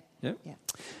sense? Yep. Yep. Yep.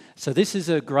 So this is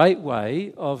a great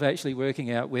way of actually working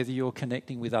out whether you're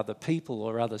connecting with other people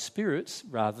or other spirits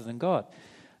rather than God.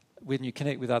 When you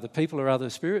connect with other people or other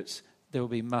spirits, there will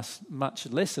be much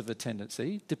less of a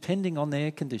tendency, depending on their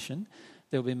condition,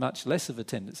 there will be much less of a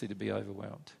tendency to be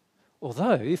overwhelmed.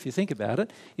 Although, if you think about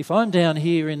it, if I'm down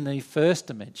here in the first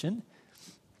dimension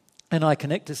and I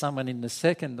connect to someone in the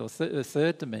second or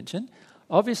third dimension,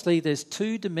 obviously there's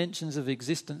two dimensions of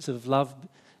existence of love.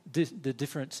 The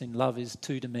difference in love is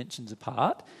two dimensions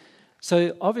apart.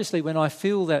 So obviously when I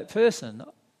feel that person,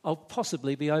 I'll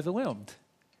possibly be overwhelmed.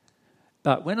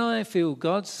 But when I feel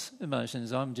God's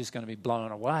emotions, I'm just going to be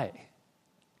blown away.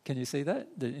 Can you see that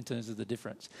in terms of the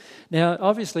difference? Now,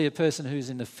 obviously a person who's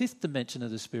in the fifth dimension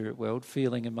of the spirit world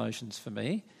feeling emotions for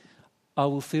me, I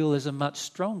will feel as a much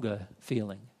stronger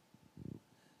feeling.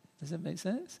 Does that make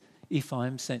sense? If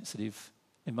I'm sensitive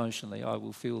emotionally, I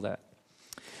will feel that.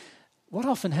 What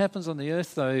often happens on the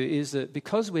earth, though, is that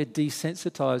because we're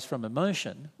desensitized from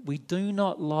emotion, we do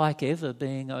not like ever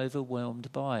being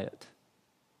overwhelmed by it.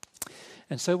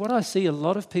 And so what I see a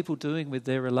lot of people doing with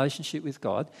their relationship with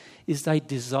God is they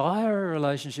desire a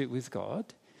relationship with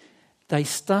God. They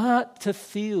start to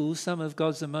feel some of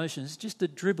God's emotions, just a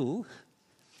dribble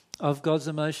of God's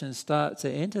emotions start to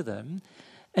enter them,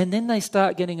 and then they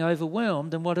start getting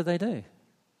overwhelmed, and what do?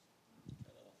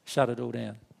 Shut it all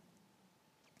down.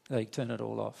 They turn it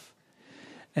all off.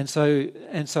 And so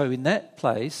in that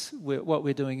place, what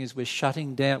we're doing is we're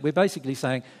shutting down. We're basically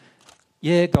saying,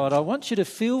 yeah, God, I want you to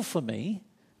feel for me,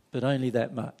 but only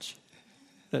that much.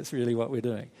 That's really what we're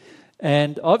doing.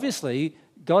 And obviously,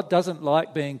 God doesn't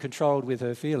like being controlled with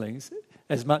her feelings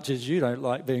as much as you don't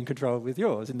like being controlled with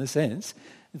yours, in the sense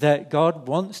that God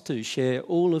wants to share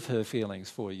all of her feelings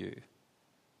for you.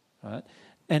 Right?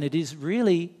 And it is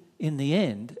really, in the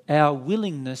end, our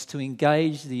willingness to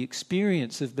engage the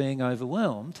experience of being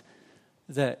overwhelmed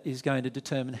that is going to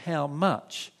determine how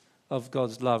much of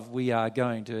God's love we are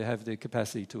going to have the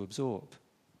capacity to absorb.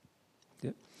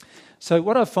 Yep. So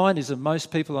what I find is that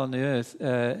most people on the earth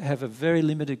have a very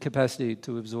limited capacity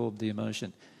to absorb the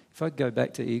emotion. If I go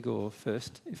back to Igor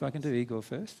first, if I can do Igor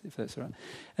first, if that's all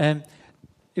right.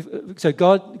 So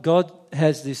God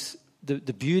has this,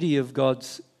 the beauty of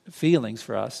God's feelings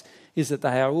for us is that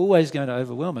they are always going to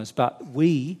overwhelm us, but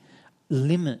we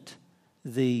limit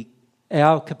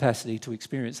our capacity to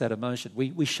experience that emotion.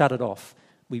 We shut it off.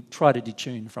 We try to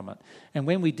detune from it. And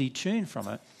when we detune from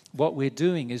it, what we're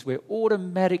doing is we're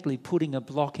automatically putting a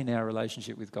block in our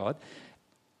relationship with God,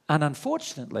 and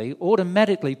unfortunately,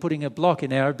 automatically putting a block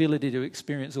in our ability to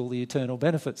experience all the eternal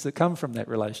benefits that come from that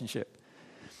relationship.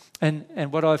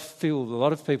 And what I feel a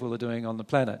lot of people are doing on the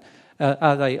planet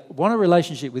are they want a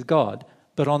relationship with God,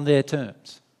 but on their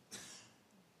terms.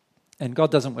 And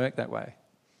God doesn't work that way,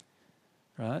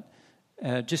 right?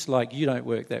 Just like you don't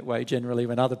work that way generally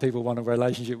when other people want a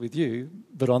relationship with you,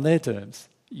 but on their terms.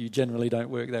 You generally don't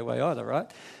work that way either, right?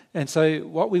 And so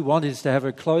what we want is to have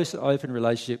a close, open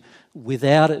relationship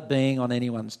without it being on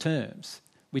anyone's terms.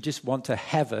 We just want to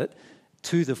have it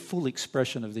to the full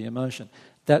expression of the emotion.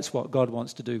 That's what God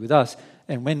wants to do with us.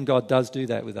 And when God does do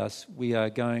that with us, we are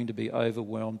going to be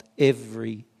overwhelmed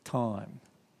every time.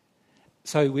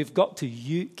 So we've got to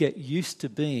get used to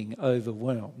being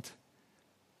overwhelmed.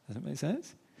 Does that make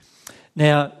sense?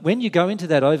 Now, when you go into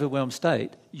that overwhelmed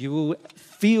state, you will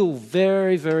feel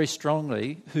very, very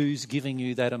strongly who's giving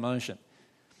you that emotion.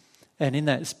 And in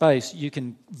that space, you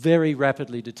can very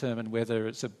rapidly determine whether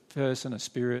it's a person, a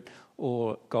spirit,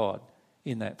 or God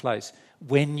in that place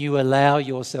when you allow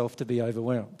yourself to be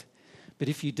overwhelmed. But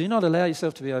if you do not allow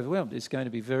yourself to be overwhelmed, it's going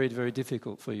to be very, very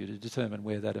difficult for you to determine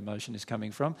where that emotion is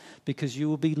coming from, because you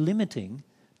will be limiting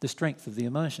the strength of the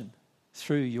emotion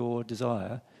through your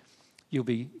desire. You'll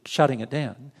be shutting it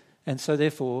down, and so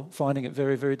therefore finding it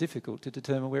very, very difficult to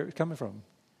determine where it's coming from.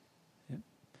 Yeah.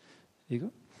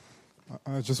 Igor?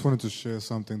 I just wanted to share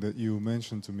something that you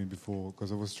mentioned to me before,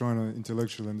 because I was trying to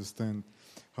intellectually understand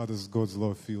how does God's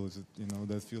love feel. Is it,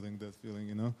 that feeling,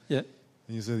 Yeah.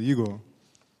 And you said, Igor,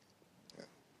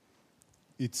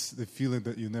 it's the feeling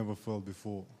that you never felt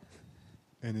before.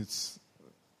 And it's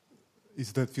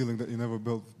that feeling that you never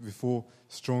felt before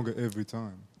stronger every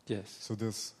time. Yes. So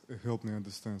it helped me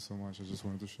understand so much. I just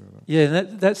wanted to share that. Yeah,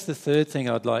 that's the third thing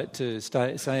I'd like to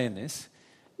say in this,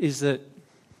 is that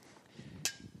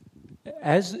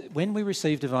when we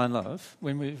receive divine love,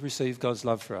 when we receive God's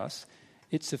love for us,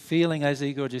 it's a feeling, as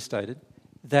Igor just stated,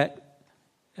 that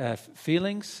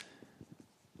feelings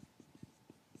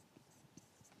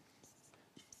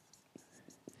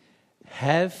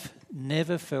have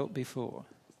never felt before.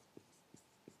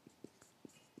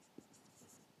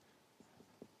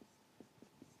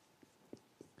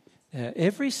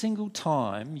 Every single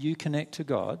time you connect to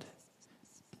God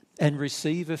and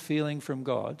receive a feeling from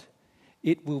God,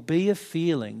 it will be a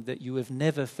feeling that you have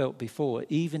never felt before,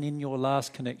 even in your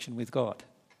last connection with God.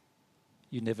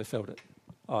 You never felt it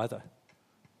either.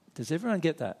 Does everyone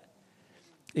get that?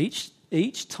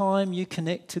 Each time you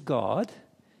connect to God,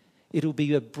 it'll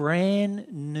be a brand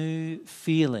new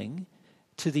feeling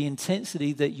to the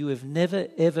intensity that you have never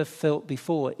ever felt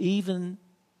before. Even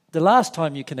the last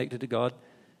time you connected to God,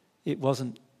 it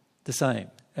wasn't the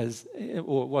same or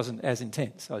it wasn't as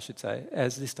intense, I should say,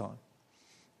 as this time.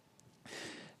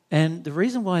 And the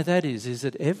reason why that is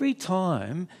that every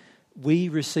time we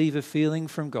receive a feeling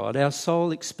from God, our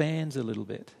soul expands a little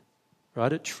bit,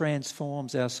 right? It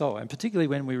transforms our soul. And particularly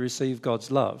when we receive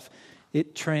God's love,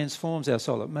 it transforms our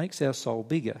soul. It makes our soul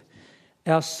bigger.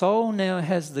 Our soul now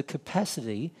has the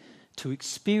capacity to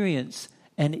experience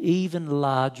an even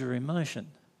larger emotion.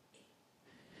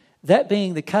 That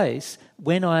being the case,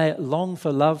 when I long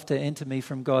for love to enter me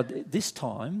from God this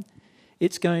time,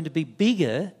 it's going to be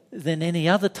bigger than any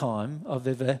other time I've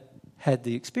ever had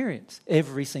the experience,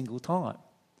 every single time.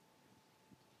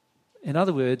 In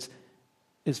other words,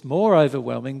 it's more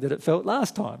overwhelming than it felt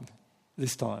last time,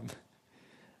 this time,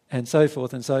 and so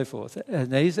forth and so forth.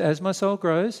 And as my soul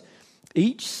grows,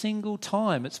 each single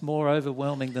time it's more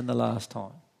overwhelming than the last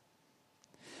time.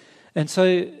 And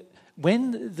so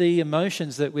when the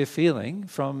emotions that we're feeling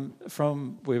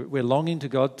we're longing to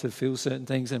God to feel certain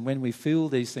things, and when we feel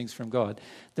these things from God,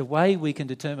 the way we can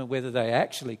determine whether they're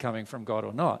actually coming from God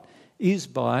or not is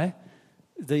by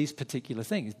these particular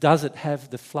things. Does it have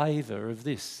the flavour of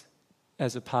this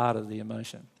as a part of the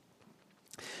emotion?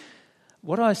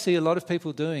 What I see a lot of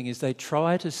people doing is they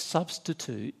try to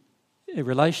substitute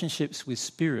relationships with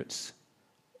spirits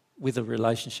with a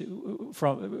relationship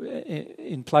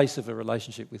in place of a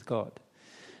relationship with God.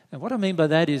 And what I mean by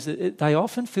that is that they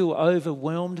often feel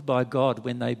overwhelmed by God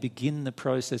when they begin the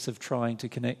process of trying to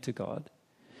connect to God.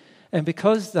 And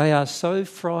because they are so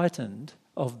frightened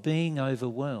of being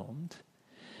overwhelmed,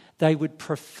 they would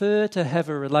prefer to have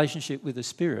a relationship with a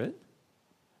spirit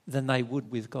than they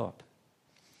would with God.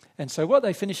 And so what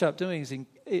they finish up doing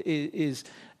is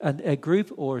a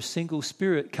group or a single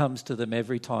spirit comes to them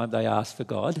every time they ask for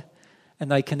God,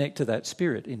 and they connect to that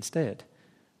spirit instead,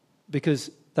 because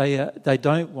they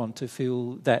don't want to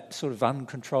feel that sort of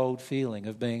uncontrolled feeling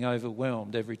of being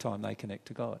overwhelmed every time they connect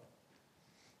to God.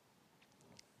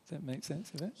 Does that make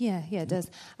sense? Yeah, it does.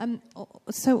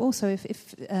 So also,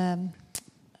 if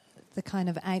the kind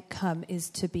of outcome is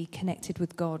to be connected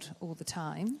with God all the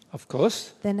time, of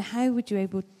course, then how would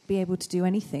you be able to do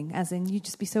anything? As in, you'd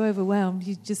just be so overwhelmed,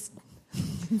 you'd just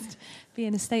be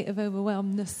in a state of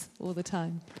overwhelmedness all the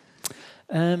time.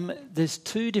 There's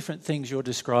two different things you're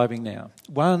describing now.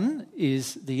 One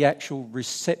is the actual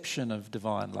reception of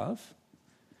divine love,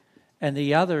 and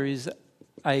the other is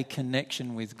a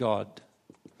connection with God,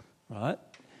 right?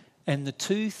 And the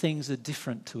two things are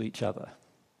different to each other.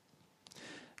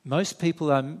 Most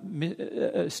people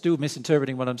are still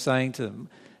misinterpreting what I'm saying to them.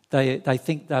 They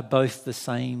think they're both the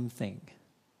same thing.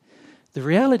 The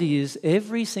reality is,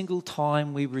 every single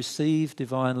time we receive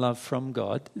divine love from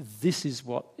God, this is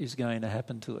what is going to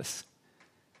happen to us.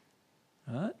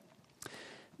 Right?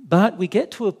 But we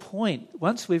get to a point,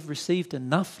 once we've received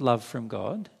enough love from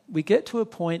God, we get to a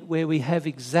point where we have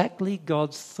exactly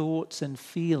God's thoughts and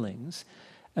feelings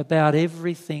about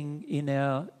everything in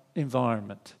our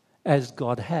environment, as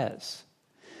God has.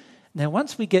 Now,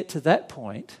 once we get to that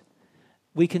point,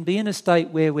 we can be in a state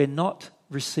where we're not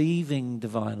receiving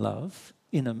divine love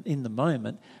in the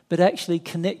moment, but actually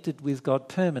connected with God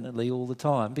permanently all the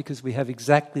time, because we have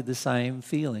exactly the same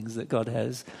feelings that God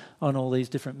has on all these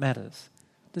different matters.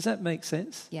 Does that make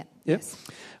sense? Yeah. Yep. Yes.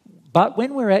 But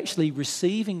when we're actually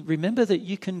receiving, remember that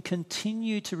you can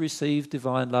continue to receive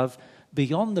divine love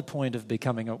beyond the point of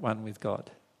becoming at one with God.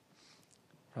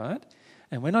 Right?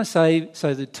 And when I say,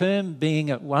 so the term being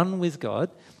at one with God,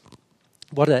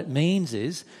 what that means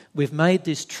is we've made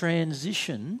this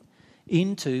transition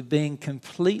into being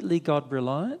completely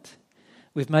God-reliant.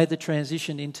 We've made the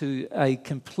transition into a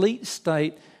complete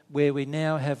state where we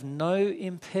now have no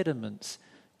impediments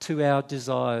to our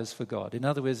desires for God. In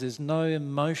other words, there's no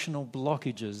emotional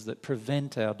blockages that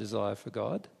prevent our desire for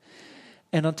God.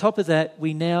 And on top of that,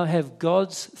 we now have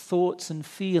God's thoughts and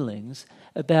feelings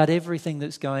about everything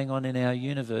that's going on in our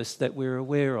universe that we're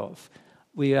aware of.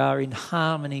 We are in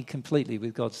harmony completely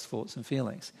with God's thoughts and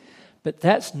feelings. But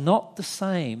that's not the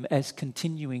same as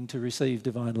continuing to receive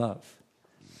divine love.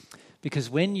 Because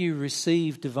when you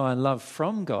receive divine love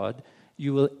from God,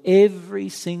 you will every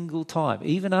single time,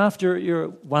 even after you're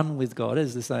one with God,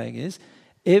 as the saying is,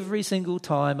 every single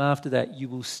time after that, you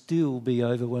will still be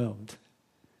overwhelmed.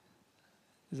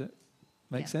 Does that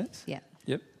make sense? Yeah.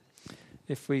 Yep.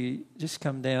 If we just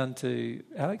come down to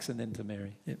Alex and then to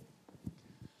Mary. Yep.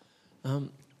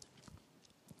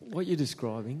 What you're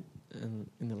describing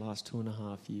in the last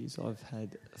 2.5 years, I've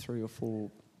had 3 or 4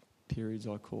 periods,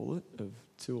 I call it, of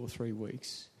 2 or 3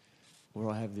 weeks where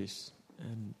I have this,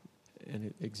 and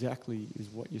it exactly is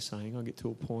what you're saying. I get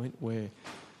to a point where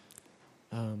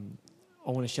I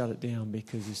want to shut it down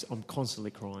because I'm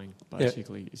constantly crying,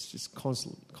 basically. Yep. It's just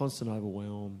constant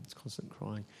overwhelm, it's constant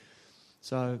crying.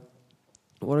 So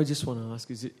what I just want to ask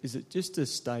is it just a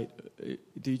state,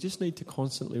 do you just need to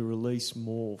constantly release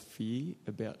more fear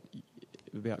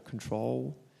about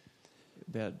control,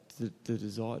 about the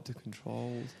desire to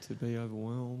control, to be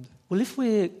overwhelmed? Well, if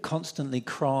we're constantly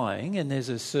crying and there's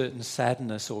a certain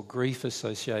sadness or grief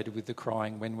associated with the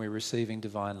crying when we're receiving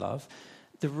divine love,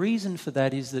 the reason for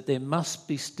that is that there must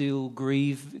be still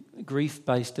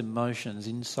grief-based emotions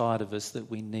inside of us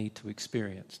that we need to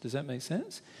experience. Does that make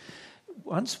sense?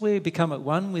 Once we become at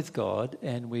one with God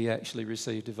and we actually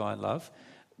receive divine love,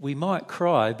 we might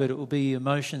cry, but it will be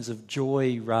emotions of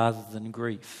joy rather than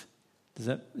grief.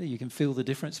 You can feel the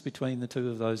difference between the two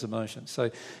of those emotions. So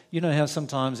you know how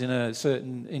sometimes in a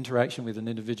certain interaction with an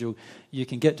individual, you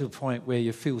can get to a point where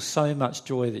you feel so much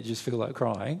joy that you just feel like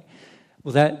crying.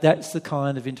 Well, that's the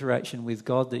kind of interaction with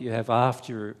God that you have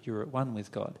after you're at one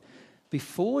with God.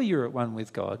 Before you're at one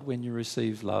with God, when you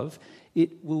receive love,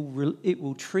 it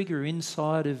will trigger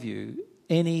inside of you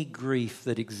any grief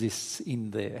that exists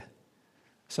in there.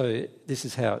 So this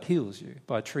is how it heals you,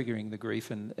 by triggering the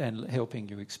grief and helping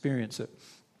you experience it.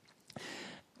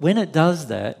 When it does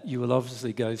that, you will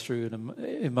obviously go through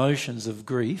emotions of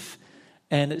grief,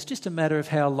 and it's just a matter of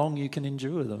how long you can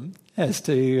endure them as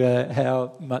to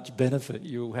how much benefit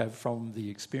you'll have from the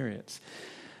experience.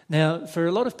 Now, for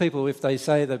a lot of people, if they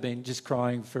say they've been just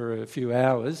crying for a few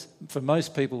hours, for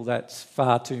most people that's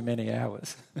far too many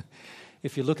hours.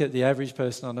 If you look at the average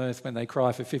person on earth, when they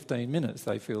cry for 15 minutes,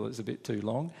 they feel it's a bit too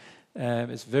long.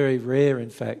 It's very rare, in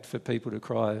fact, for people to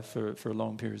cry for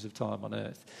long periods of time on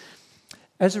earth.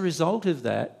 As a result of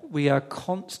that, we are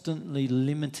constantly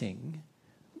limiting,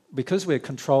 because we're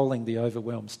controlling the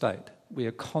overwhelmed state, we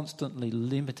are constantly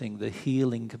limiting the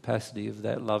healing capacity of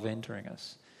that love entering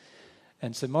us.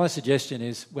 And so my suggestion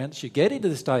is, once you get into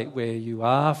the state where you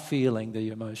are feeling the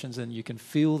emotions and you can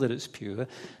feel that it's pure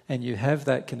and you have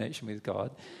that connection with God,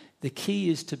 the key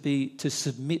is to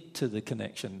submit to the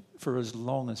connection for as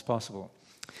long as possible.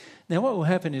 Now what will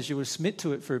happen is you will submit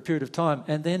to it for a period of time,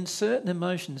 and then certain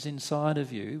emotions inside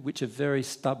of you, which are very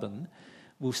stubborn,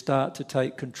 will start to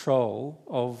take control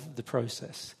of the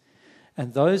process.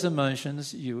 And those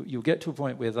emotions, you'll get to a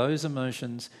point where those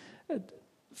emotions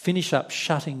finish up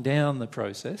shutting down the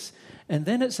process, and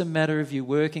then it's a matter of you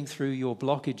working through your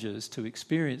blockages to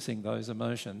experiencing those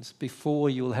emotions before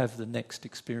you'll have the next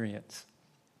experience.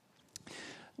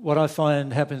 What I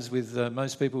find happens with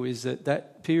most people is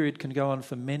that period can go on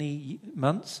for many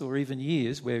months or even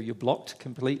years, where you're blocked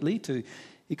completely to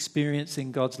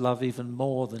experiencing God's love even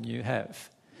more than you have.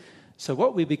 So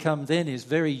what we become then is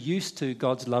very used to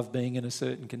God's love being in a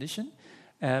certain condition,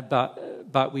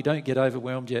 but we don't get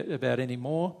overwhelmed yet about any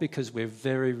more, because we're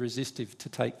very resistive to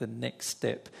take the next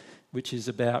step, which is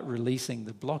about releasing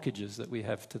the blockages that we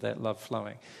have to that love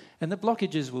flowing. And the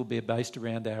blockages will be based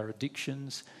around our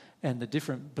addictions and the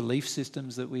different belief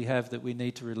systems that we have that we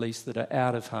need to release that are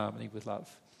out of harmony with love.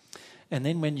 And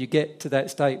then when you get to that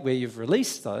state where you've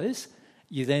released those,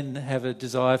 you then have a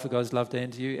desire for God's love to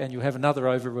enter you, and you have another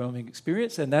overwhelming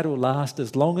experience, and that will last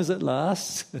as long as it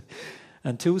lasts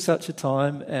until such a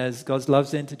time as God's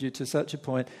love's entered you to such a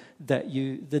point that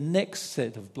the next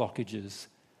set of blockages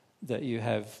that you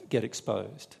have get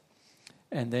exposed.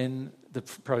 And then the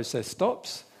process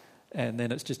stops, and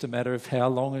then it's just a matter of how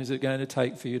long is it going to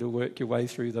take for you to work your way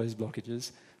through those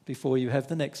blockages before you have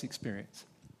the next experience.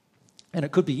 And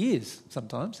it could be years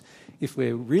sometimes. If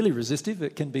we're really resistive,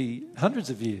 it can be hundreds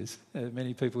of years.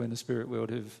 Many people in the spirit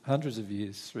world have hundreds of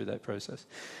years through that process.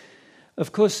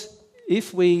 Of course,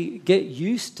 if we get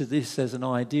used to this as an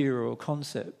idea or a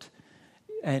concept,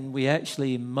 and we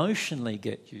actually emotionally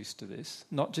get used to this,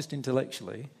 not just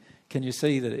intellectually, can you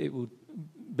see that it will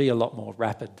be a lot more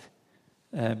rapid?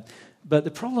 But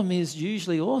the problem is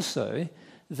usually also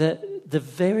that the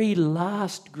very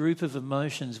last group of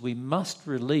emotions we must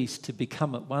release to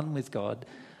become at one with God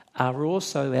are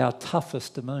also our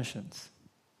toughest emotions.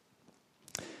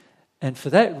 And for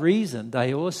that reason,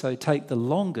 they also take the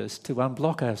longest to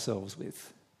unblock ourselves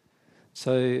with.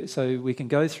 So we can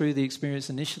go through the experience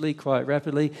initially quite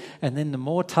rapidly, and then the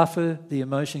more tougher the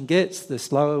emotion gets, the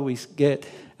slower we get,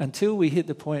 until we hit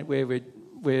the point where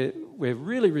we're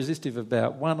really resistive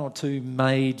about one or two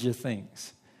major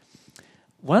things.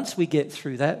 Once we get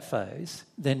through that phase,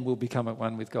 then we'll become at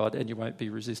one with God, and you won't be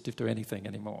resistive to anything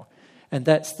anymore. And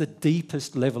that's the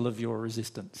deepest level of your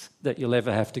resistance that you'll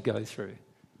ever have to go through.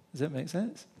 Does that make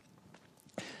sense?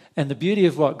 And the beauty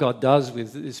of what God does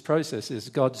with this process is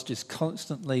God's just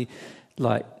constantly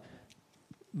like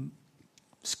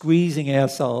squeezing our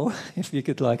soul, if you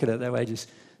could like it that way, just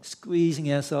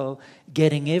squeezing our soul,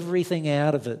 getting everything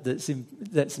out of it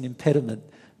that's an impediment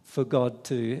for God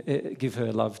to give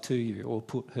her love to you or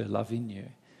put her love in you.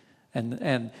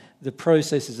 And the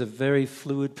process is a very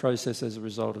fluid process as a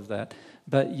result of that.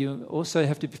 But you also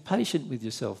have to be patient with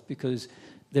yourself, because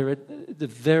there are the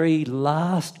very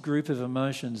last group of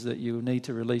emotions that you need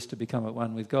to release to become at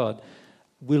one with God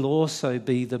will also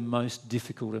be the most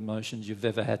difficult emotions you've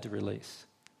ever had to release.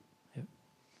 Yep.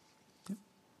 Yep.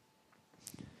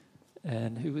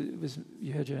 And who was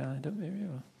you had your hand up, Mary,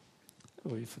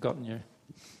 or you've forgotten your...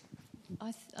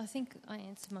 I think I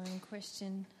answered my own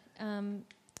question.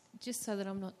 Just so that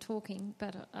I'm not talking,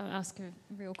 but I'll ask a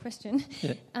real question.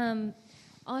 Yeah.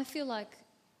 I feel like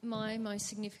my most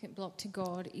significant block to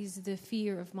God is the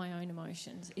fear of my own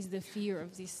emotions, is the fear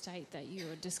of this state that you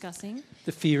were discussing.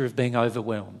 The fear of being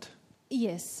overwhelmed.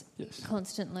 Yes, Yes.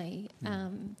 constantly.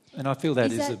 And I feel that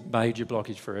Is is that- a major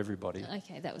blockage for everybody.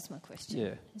 Okay, that was my question.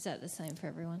 Yeah. Is that the same for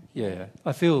everyone? Yeah,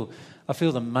 I feel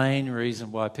the main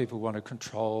reason why people want to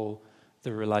control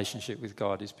the relationship with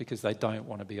God is because they don't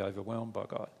want to be overwhelmed by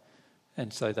God.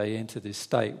 And so they enter this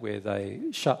state where they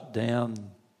shut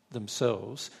down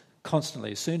themselves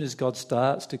constantly. As soon as God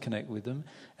starts to connect with them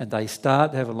and they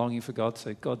start to have a longing for God,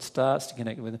 so God starts to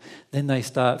connect with them, then they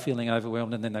start feeling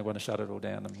overwhelmed and then they want to shut it all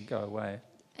down and go away.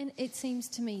 And it seems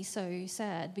to me so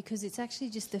sad because it's actually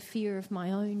just the fear of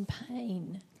my own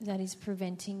pain that is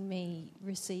preventing me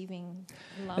receiving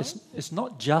love. It's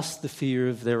not just the fear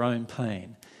of their own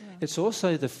pain. It's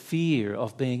also the fear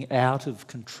of being out of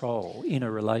control in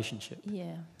a relationship.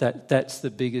 Yeah. That's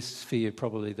the biggest fear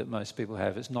probably that most people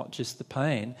have. It's not just the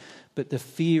pain, but the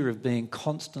fear of being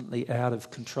constantly out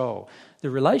of control. The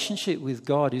relationship with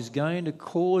God is going to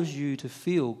cause you to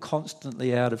feel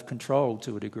constantly out of control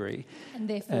to a degree. And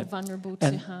therefore vulnerable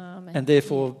to harm. And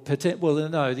therefore,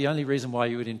 the only reason why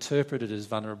you would interpret it as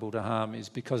vulnerable to harm is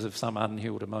because of some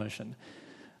unhealed emotion.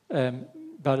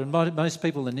 But most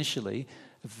people initially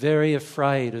are very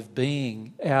afraid of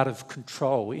being out of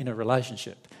control in a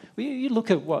relationship. You look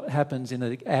at what happens in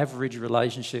an average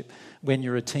relationship when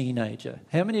you're a teenager.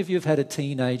 How many of you have had a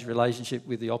teenage relationship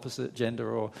with the opposite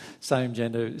gender or same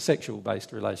gender,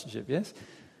 sexual-based relationship, yes?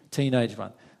 Teenage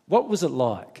one. What was it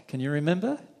like? Can you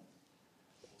remember?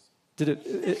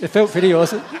 It felt pretty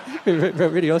awesome. It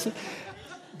felt pretty awesome.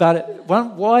 But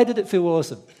why did it feel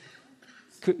awesome?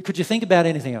 Could you think about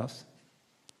anything else?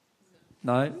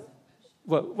 No?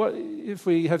 What if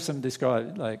we have some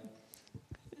describe, like,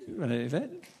 an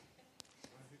event?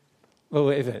 Well,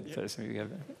 event first.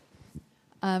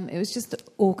 It was just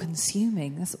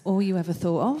all-consuming. That's all you ever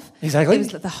thought of. Exactly. It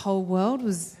was like the whole world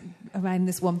was around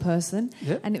this one person,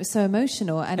 and it was so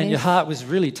emotional. And your heart was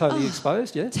really totally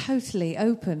exposed, yeah? Totally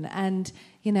open. And,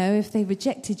 you know, if they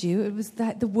rejected you, it was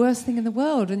the worst thing in the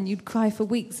world, and you'd cry for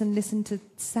weeks and listen to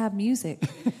sad music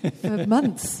for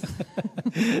months.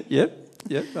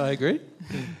 Yep, I agree.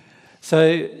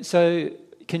 So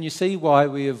can you see why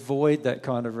we avoid that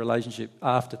kind of relationship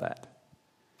after that?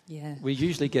 Yeah. We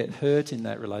usually get hurt in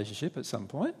that relationship at some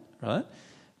point, right?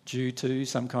 Due to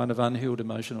some kind of unhealed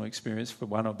emotional experience for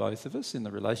one or both of us in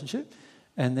the relationship.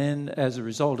 And then as a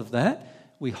result of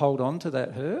that, we hold on to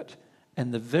that hurt.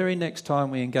 And the very next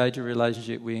time we engage a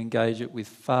relationship, we engage it with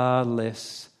far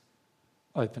less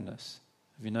openness.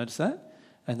 Have you noticed that?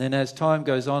 And then as time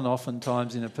goes on,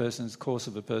 oftentimes in a person's course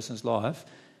of a person's life,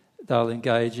 they'll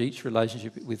engage each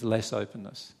relationship with less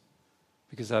openness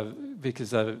because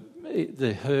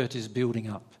the hurt is building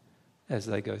up as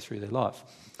they go through their life.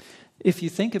 If you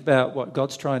think about what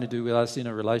God's trying to do with us in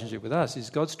a relationship with us, is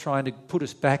God's trying to put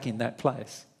us back in that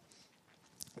place,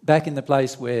 back in the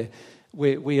place where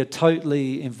we are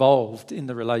totally involved in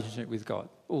the relationship with God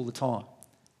all the time,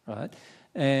 right?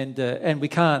 And we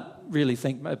can't really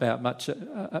think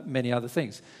about many other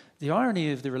things. The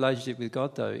irony of the relationship with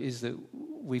God, though, is that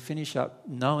we finish up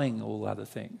knowing all other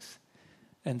things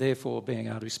and therefore being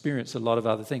able to experience a lot of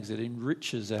other things. It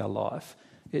enriches our life.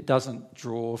 It doesn't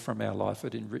draw from our life,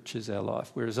 it enriches our life.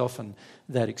 Whereas often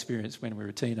that experience when we're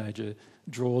a teenager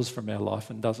draws from our life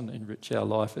and doesn't enrich our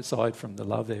life aside from the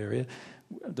love area.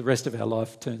 The rest of our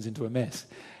life turns into a mess.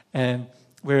 And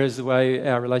whereas the way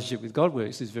our relationship with God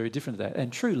works is very different to that.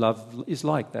 And true love is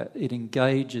like that. It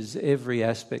engages every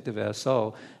aspect of our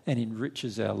soul and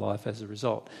enriches our life as a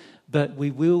result. But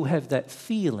we will have that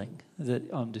feeling that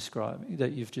I'm describing,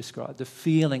 that you've described, the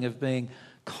feeling of being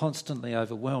constantly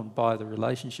overwhelmed by the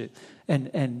relationship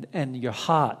and your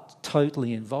heart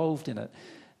totally involved in it.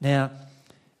 Now,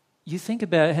 you think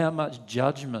about how much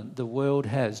judgment the world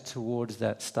has towards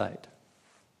that state.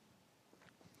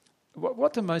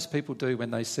 What do most people do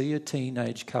when they see a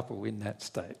teenage couple in that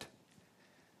state?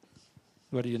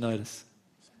 What do you notice?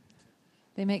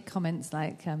 They make comments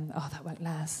like, that won't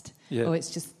last. Yeah. Or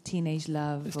it's just teenage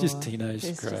love. It's just teenage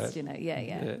it's crap. just,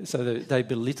 yeah. So they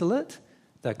belittle it.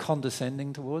 They're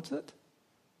condescending towards it.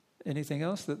 Anything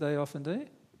else that they often do?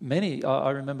 I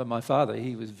remember my father,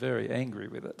 he was very angry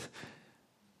with it.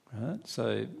 Right?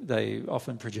 So they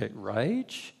often project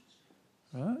rage,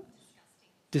 right?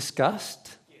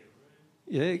 Disgust.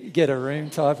 Yeah, get a room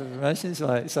type of emotions,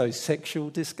 so sexual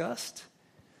disgust.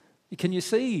 Can you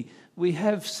see, we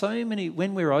have so many,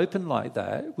 when we're open like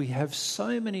that, we have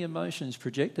so many emotions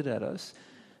projected at us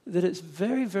that it's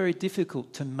very, very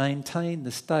difficult to maintain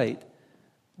the state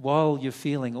while you're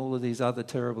feeling all of these other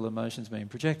terrible emotions being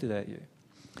projected at you.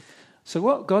 So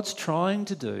what God's trying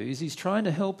to do is he's trying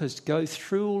to help us go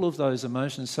through all of those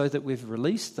emotions so that we've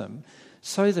released them,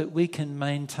 so that we can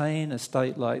maintain a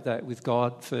state like that with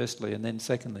God firstly, and then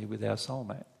secondly with our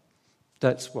soulmate.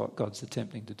 That's what God's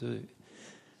attempting to do.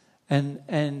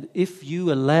 And if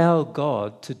you allow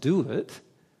God to do it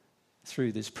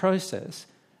through this process,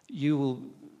 you will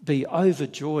be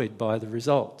overjoyed by the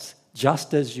results,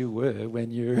 just as you were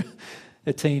when you're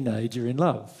a teenager in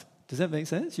love. Does that make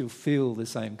sense? You'll feel the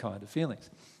same kind of feelings.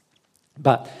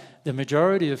 But the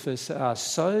majority of us are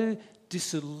so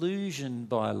disillusioned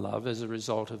by love as a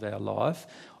result of our life,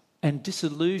 and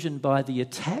disillusioned by the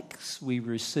attacks we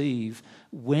receive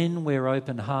when we're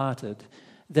open-hearted,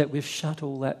 that we've shut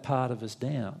all that part of us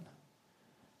down.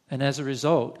 And as a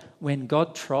result, when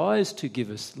God tries to give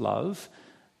us love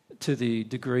to the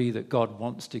degree that God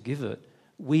wants to give it,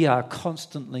 we are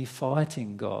constantly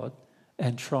fighting God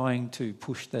and trying to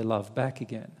push their love back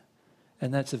again.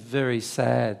 And that's a very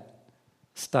sad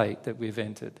state that we've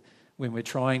entered when we're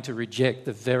trying to reject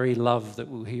the very love that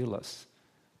will heal us.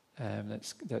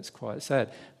 That's quite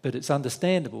sad. But it's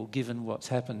understandable given what's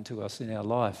happened to us in our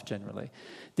life generally.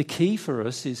 The key for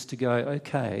us is to go,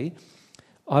 okay,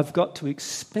 I've got to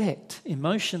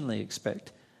emotionally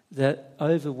expect, that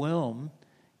overwhelm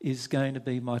is going to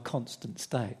be my constant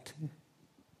state.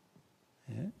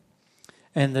 Yeah?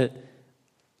 And that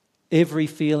every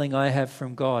feeling I have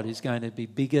from God is going to be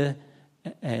bigger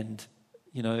and,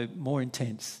 more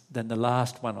intense than the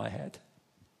last one I had.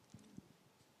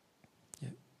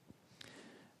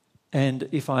 And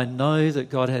if I know that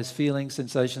God has feelings,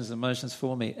 sensations, emotions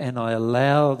for me, and I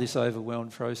allow this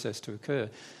overwhelmed process to occur,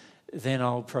 then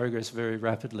I'll progress very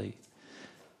rapidly.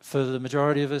 For the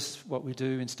majority of us, what we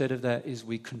do instead of that is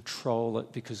we control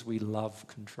it because we love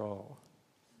control.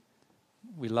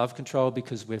 We love control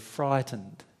because we're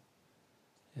frightened.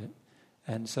 Yeah?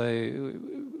 And so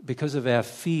because of our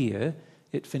fear,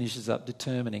 it finishes up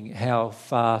determining how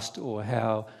fast or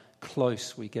how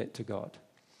close we get to God.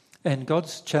 And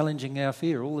God's challenging our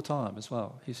fear all the time as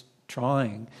well. He's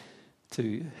trying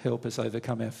to help us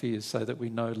overcome our fears so that we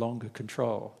no longer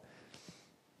control.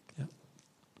 Yeah.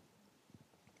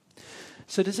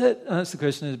 So does that answer the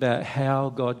question about how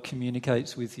God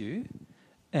communicates with you,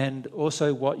 and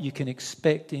also what you can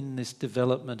expect in this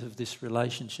development of this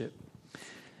relationship?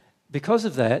 Because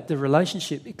of that, the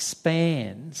relationship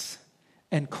expands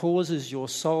and causes your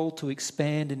soul to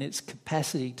expand in its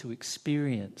capacity to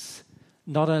experience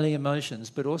not only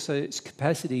emotions, but also its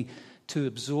capacity to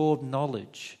absorb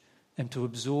knowledge and to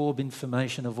absorb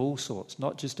information of all sorts,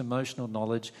 not just emotional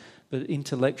knowledge, but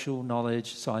intellectual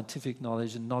knowledge, scientific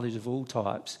knowledge, and knowledge of all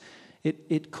types.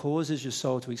 It causes your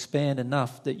soul to expand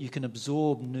enough that you can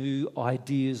absorb new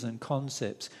ideas and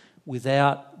concepts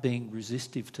without being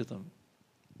resistive to them.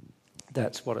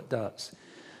 That's what it does.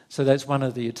 So that's one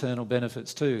of the eternal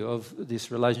benefits too of this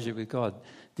relationship with God,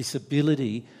 this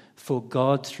ability for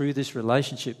God through this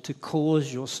relationship to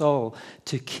cause your soul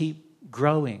to keep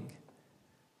growing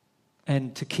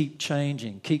and to keep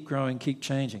changing, keep growing, keep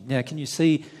changing. Now, can you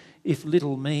see if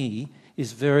little me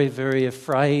is very, very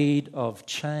afraid of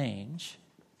change,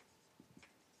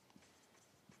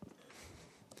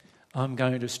 I'm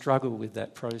going to struggle with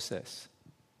that process.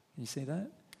 Can you see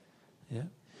that? Yeah.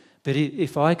 But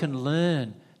if I can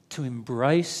learn to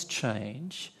embrace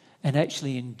change and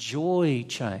actually enjoy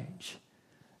change,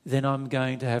 then I'm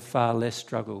going to have far less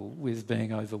struggle with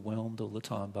being overwhelmed all the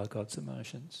time by God's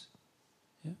emotions.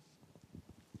 Yeah.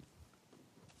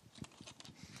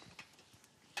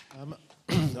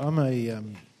 I'm a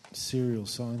serial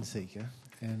sign seeker,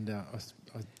 and I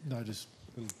noticed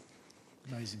little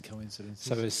amazing coincidences.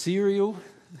 So a serial,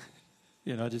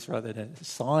 just write that down,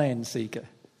 sign seeker.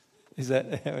 Is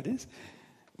that how it is?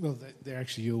 Well, they're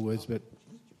actually your words, but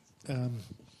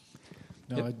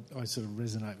Yep. I sort of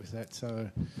resonate with that.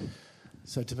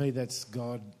 So to me, that's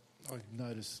God. I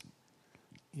notice,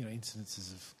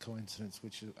 incidences of coincidence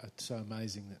which are so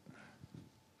amazing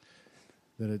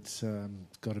that it's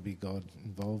got to be God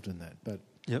involved in that. But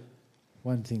yep.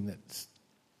 One thing that's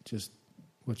just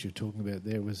what you're talking about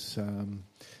there was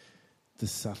the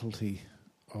subtlety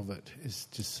of it is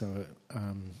just so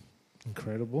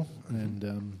incredible. Mm-hmm.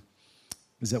 And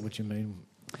is that what you mean?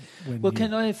 Well,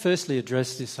 can I firstly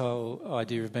address this whole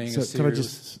idea of being a serial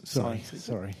sign seeker?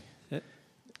 Sorry. Yep.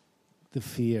 The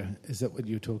fear, is that what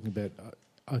you're talking about?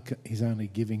 He's only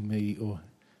giving me or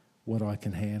what I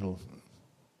can handle.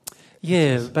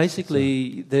 Yeah,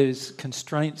 basically there's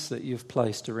constraints that you've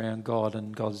placed around God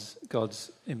and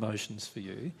God's emotions for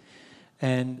you.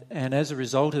 And as a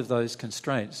result of those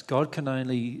constraints, God can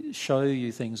only show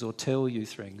you things or tell you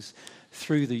things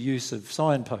through the use of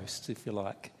signposts, if you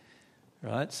like.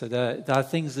 right? So there are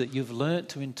things that you've learnt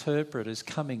to interpret as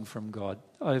coming from God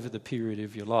over the period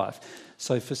of your life.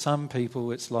 So for some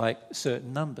people, it's like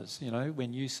certain numbers. You know,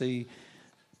 when you see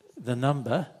the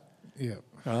number, Yeah.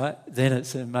 right, then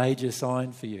it's a major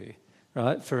sign for you,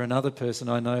 right? For another person,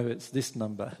 I know it's this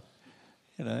number,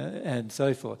 you know, and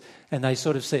so forth. And they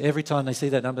sort of see, every time they see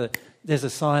that number, there's a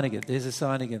sign again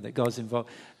that God's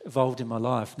involved in my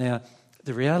life. Now,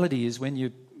 the reality is when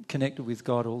you're connected with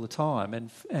God all the time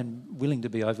and willing to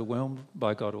be overwhelmed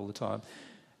by God all the time,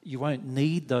 you won't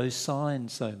need those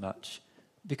signs so much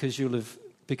because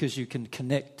you can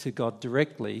connect to God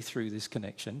directly through this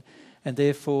connection, and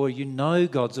therefore you know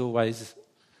God's always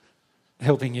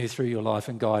helping you through your life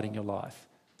and guiding your life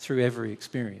through every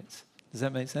experience. Does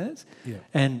that make sense? Yeah.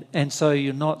 And so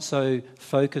you're not so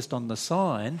focused on the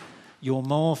sign, you're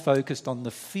more focused on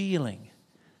the feeling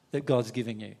that God's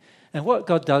giving you. And what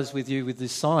God does with you with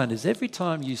this sign is every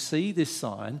time you see this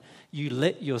sign, you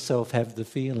let yourself have the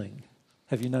feeling.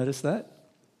 Have you noticed that?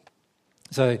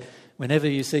 So whenever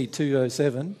you see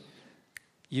 207,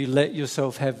 you let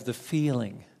yourself have the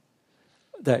feeling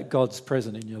that God's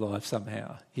present in your life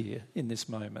somehow here in this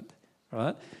moment,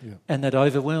 right? Yeah. And that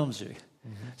overwhelms you.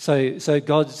 Mm-hmm. So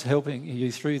God's helping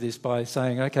you through this by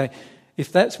saying, okay,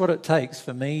 if that's what it takes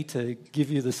for me to give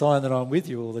you the sign that I'm with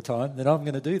you all the time, then I'm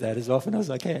going to do that as often as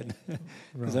I can.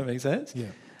 Does that make sense? Yeah.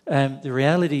 The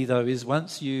reality, though, is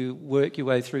once you work your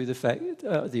way through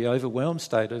the overwhelmed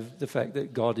state of the fact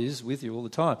that God is with you all the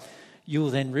time, you'll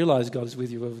then realise God is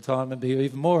with you all the time and be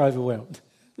even more overwhelmed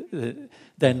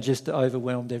than just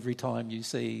overwhelmed every time you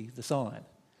see the sign.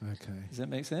 Okay. Does that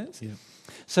make sense? Yeah.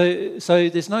 So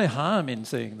there's no harm in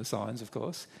seeing the signs, of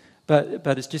course,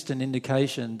 but it's just an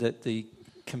indication that the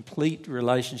complete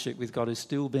relationship with God is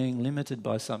still being limited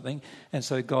by something, and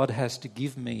so God has to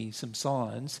give me some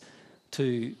signs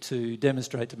to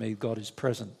demonstrate to me God is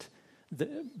present,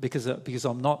 because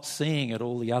I'm not seeing it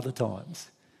all the other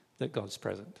times that God's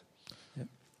present. Yep.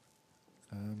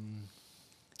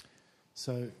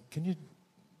 So can you?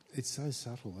 It's so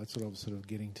subtle. That's what I was sort of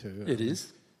getting to. It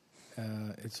is.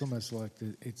 It's almost like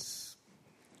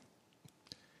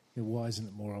why isn't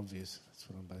it more obvious? That's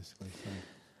what I'm basically saying.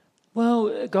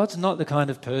 Well, God's not the kind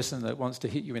of person that wants to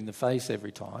hit you in the face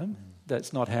every time.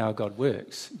 That's not how God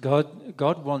works.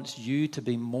 God wants you to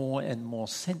be more and more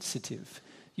sensitive.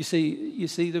 You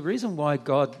see, the reason why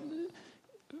God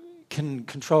can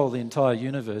control the entire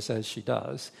universe as she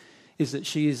does is that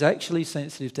she is actually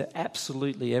sensitive to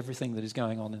absolutely everything that is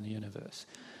going on in the universe.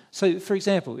 So, for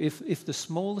example, if the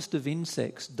smallest of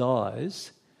insects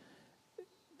dies,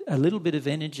 a little bit of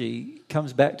energy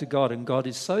comes back to God, and God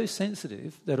is so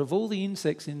sensitive that of all the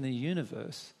insects in the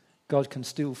universe, God can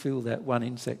still feel that one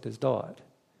insect has died.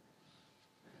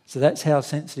 So that's how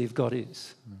sensitive God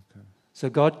is. Okay. So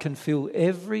God can feel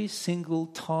every single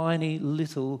tiny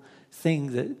little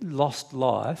thing that lost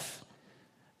life,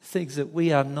 things that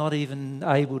we are not even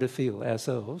able to feel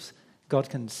ourselves. God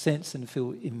can sense and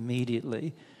feel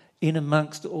immediately. In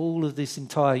amongst all of this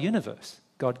entire universe,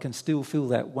 God can still feel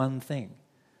that one thing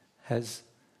has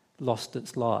lost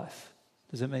its life.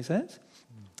 Does that make sense?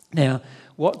 Now,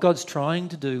 what God's trying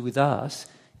to do with us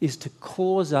is to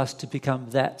cause us to become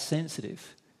that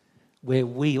sensitive, where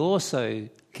we also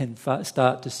can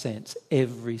start to sense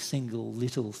every single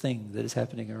little thing that is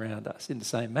happening around us in the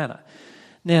same manner.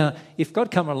 Now, if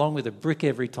God come along with a brick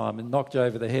every time and knocked you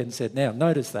over the head and said, now,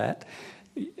 notice that,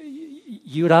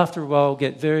 you would after a while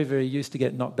get very, very used to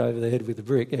getting knocked over the head with a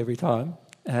brick every time,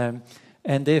 and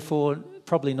therefore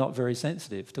probably not very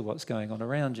sensitive to what's going on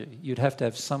around you. You'd have to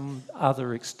have some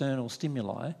other external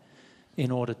stimuli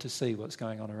in order to see what's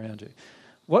going on around you.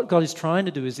 What God is trying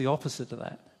to do is the opposite of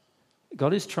that.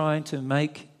 God is trying to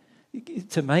make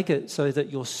it so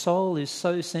that your soul is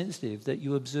so sensitive that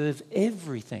you observe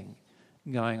everything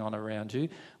going on around you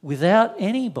without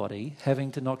anybody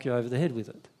having to knock you over the head with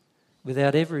it,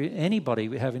 without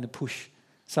anybody having to push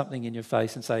something in your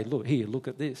face and say, look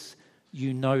at this.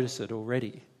 You notice it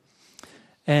already.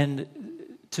 And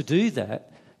to do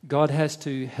that, God has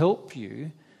to help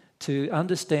you to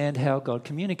understand how God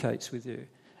communicates with you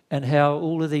and how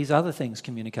all of these other things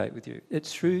communicate with you.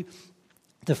 It's through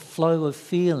the flow of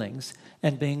feelings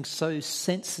and being so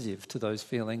sensitive to those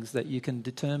feelings that you can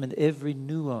determine every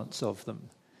nuance of them.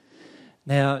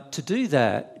 Now, to do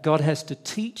that, God has to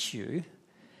teach you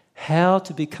how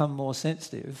to become more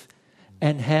sensitive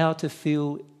and how to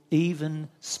feel even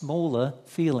smaller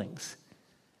feelings.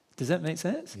 Does that make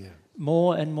sense? Yeah.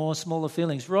 More and more smaller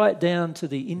feelings, right down to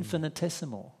the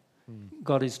infinitesimal.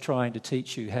 God is trying to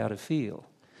teach you how to feel.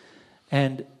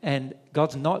 And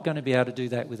God's not going to be able to do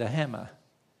that with a hammer.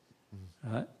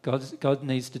 Right? God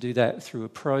needs to do that through a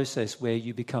process where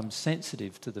you become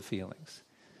sensitive to the feelings.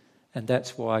 And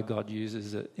that's why God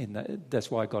uses it in that.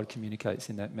 That's why God communicates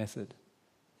in that method.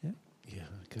 Yeah. Yeah.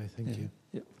 Okay. Thank you.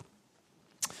 Yep.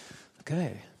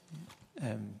 Okay.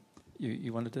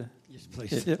 You wanted to? Yes,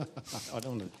 please. Yeah. I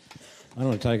don't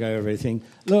want to take over everything.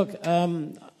 Look, I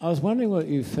was wondering what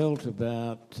you felt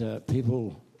about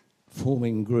people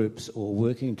forming groups or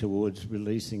working towards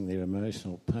releasing their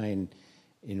emotional pain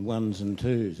in ones and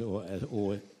twos,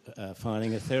 or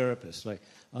finding a therapist. Like,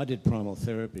 I did primal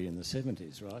therapy in the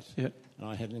 70s, right? Yeah. And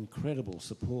I had incredible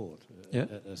support Yeah.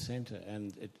 at a centre,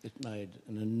 and it made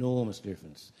an enormous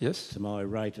difference Yes. to my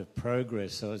rate of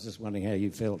progress. So I was just wondering how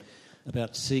you felt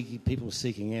about people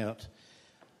seeking out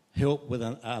help with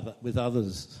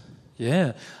others.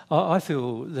 Yeah, I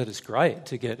feel that it's great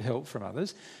to get help from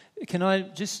others. Can I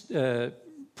just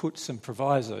put some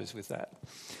provisos with that?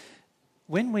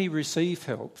 When we receive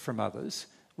help from others,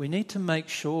 we need to make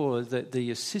sure that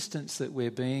the assistance that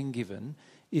we're being given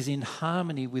is in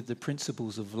harmony with the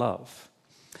principles of love.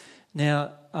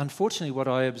 Now, unfortunately, what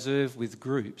I observe with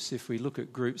groups, if we look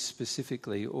at groups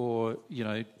specifically, or,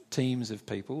 teams of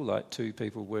people, like two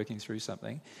people working through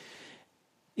something,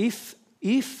 if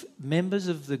members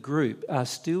of the group are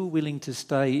still willing to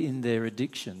stay in their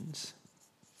addictions,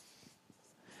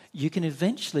 you can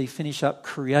eventually finish up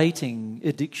creating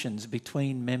addictions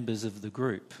between members of the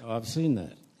group. I've seen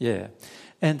that. Yeah.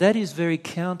 And that is very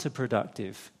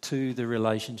counterproductive to the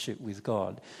relationship with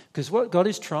God. Because what God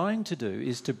is trying to do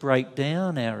is to break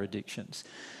down our addictions.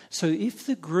 So if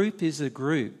the group is a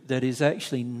group that is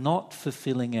actually not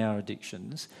fulfilling our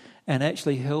addictions and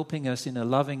actually helping us in a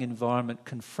loving environment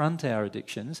confront our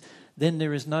addictions, then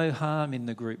there is no harm in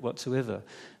the group whatsoever.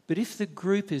 But if the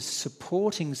group is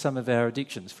supporting some of our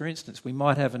addictions, for instance, we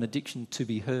might have an addiction to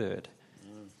be heard,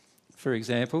 for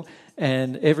example,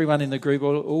 and everyone in the group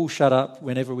will all shut up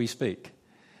whenever we speak,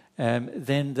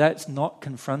 then that's not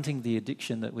confronting the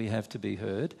addiction that we have to be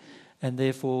heard, and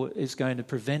therefore is going to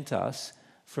prevent us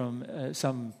from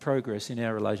some progress in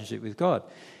our relationship with God.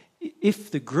 If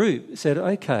the group said,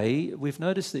 okay, we've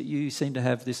noticed that you seem to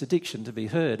have this addiction to be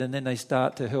heard, and then they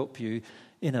start to help you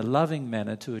in a loving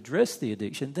manner to address the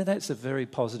addiction, then that's a very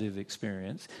positive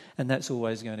experience, and that's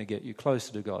always going to get you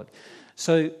closer to God.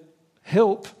 So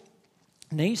help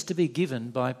needs to be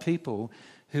given by people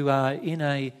who are in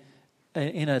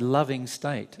a loving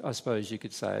state, I suppose you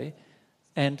could say,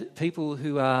 and people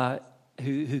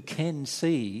who can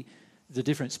see the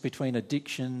difference between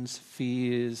addictions,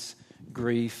 fears,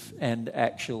 grief, and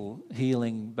actual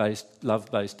healing-based,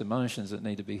 love-based emotions that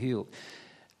need to be healed.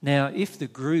 Now, if the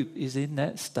group is in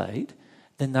that state,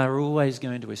 then they're always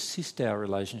going to assist our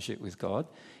relationship with God.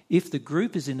 If the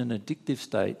group is in an addictive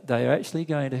state, they are actually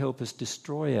going to help us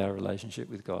destroy our relationship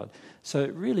with God. So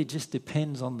it really just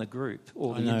depends on the group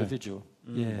or the individual.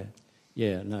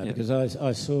 Because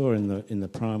I saw in the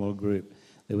primal group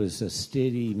there was a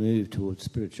steady move towards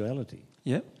spirituality.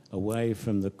 Yep. Away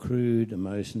from the crude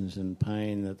emotions and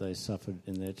pain that they suffered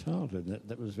in their childhood.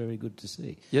 That was very good to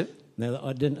see. Yep. Now,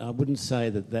 I wouldn't say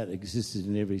that existed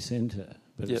in every centre,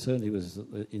 but it certainly was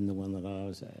in the one that I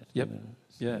was at. Yep.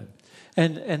 So. Yeah.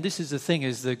 And this is the thing,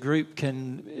 is the group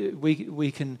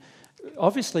we can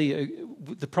obviously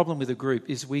the problem with a group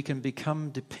is we can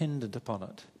become dependent upon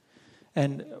it.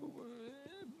 And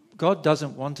God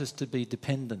doesn't want us to be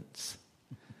dependents.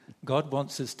 God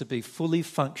wants us to be fully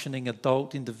functioning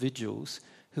adult individuals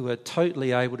who are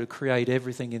totally able to create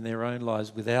everything in their own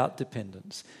lives without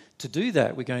dependence. To do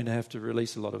that, we're going to have to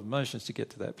release a lot of emotions to get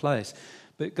to that place.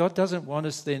 But God doesn't want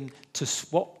us then to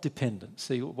swap dependence.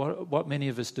 See, what many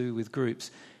of us do with groups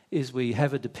is we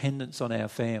have a dependence on our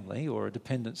family or a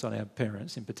dependence on our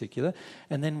parents in particular,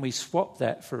 and then we swap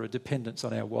that for a dependence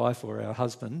on our wife or our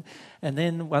husband, and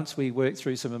then once we work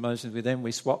through some emotions with them,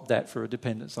 we swap that for a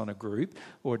dependence on a group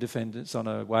or a dependence on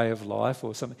a way of life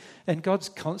or something. And God's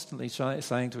constantly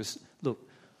saying to us, look,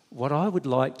 what I would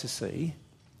like to see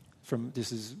from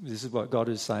this is what God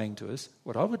is saying to us,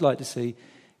 what I would like to see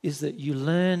is that you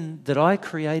learn that I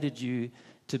created you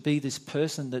to be this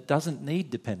person that doesn't need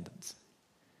dependence.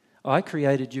 I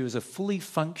created you as a fully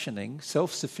functioning,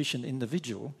 self-sufficient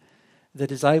individual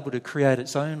that is able to create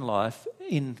its own life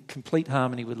in complete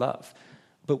harmony with love.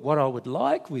 But what I would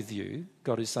like with you,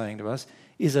 God is saying to us,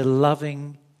 is a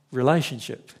loving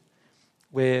relationship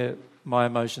where my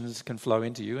emotions can flow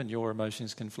into you and your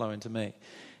emotions can flow into me.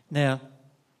 Now,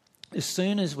 as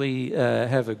soon as we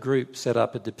have a group set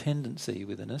up a dependency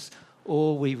within us,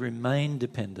 or we remain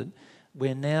dependent,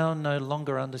 we're now no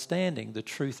longer understanding the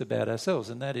truth about ourselves,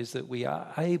 and that is that we are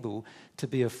able to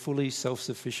be a fully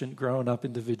self-sufficient, grown-up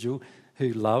individual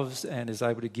who loves and is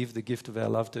able to give the gift of our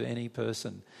love to any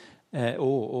person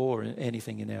or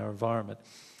anything in our environment.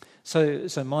 So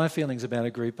my feelings about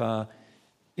a group are,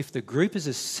 if the group is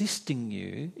assisting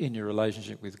you in your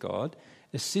relationship with God,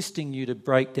 assisting you to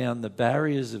break down the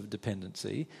barriers of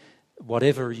dependency,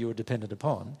 whatever you're dependent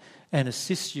upon, and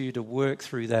assists you to work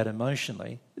through that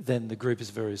emotionally, then the group is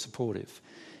very supportive.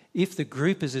 If the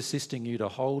group is assisting you to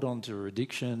hold on to your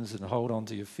addictions and hold on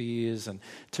to your fears and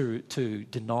to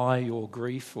deny your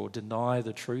grief or deny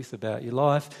the truth about your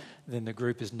life, then the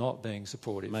group is not being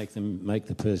supportive. Make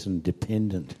the person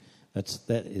dependent.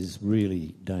 That is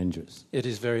really dangerous. It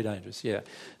is very dangerous, yeah.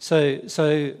 So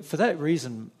for that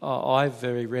reason, I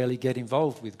very rarely get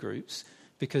involved with groups,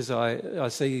 because I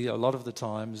see a lot of the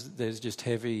times there's just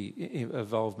heavy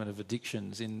involvement of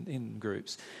addictions in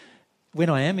groups. When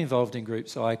I am involved in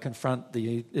groups, I confront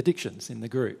the addictions in the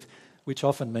group, which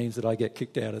often means that I get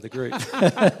kicked out of the group.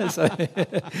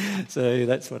 So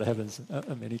that's what happens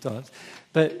many times.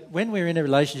 But when we're in a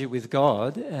relationship with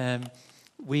God,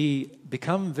 we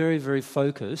become very, very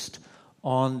focused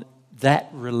on that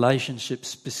relationship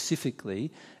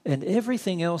specifically, and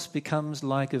everything else becomes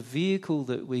like a vehicle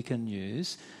that we can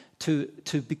use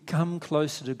to become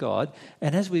closer to God.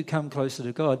 And as we become closer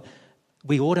to God,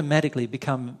 we automatically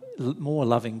become more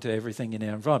loving to everything in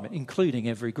our environment, including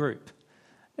every group.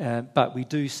 But we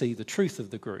do see the truth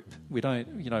of the group. We don't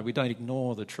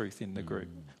ignore the truth in the group.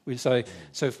 So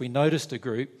if we noticed a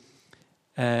group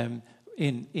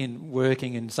in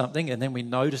working in something, and then we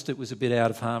noticed it was a bit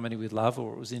out of harmony with love,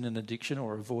 or it was in an addiction,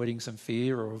 or avoiding some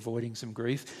fear, or avoiding some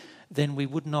grief, then we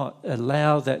would not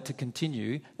allow that to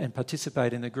continue and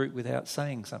participate in the group without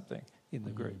saying something in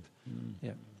the group.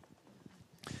 Yeah.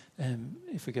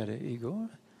 If we go to Igor.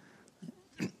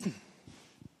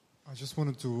 I just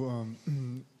wanted to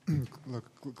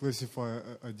classify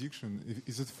addiction.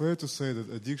 Is it fair to say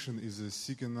that addiction is a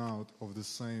seeking out of the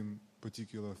same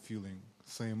particular feeling,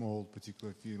 same old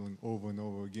particular feeling over and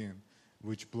over again,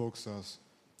 which blocks us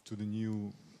to the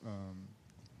new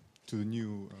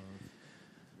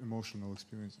emotional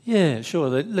experience? Yeah, sure.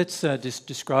 Let's just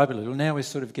describe it a little. Now we're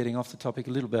sort of getting off the topic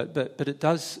a little bit, but it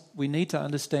does. We need to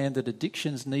understand that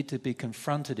addictions need to be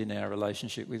confronted in our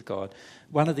relationship with God.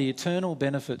 One of the eternal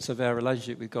benefits of our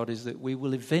relationship with God is that we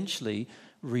will eventually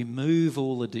remove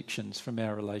all addictions from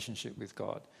our relationship with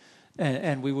God.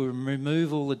 And we will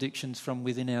remove all addictions from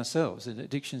within ourselves,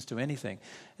 addictions to anything.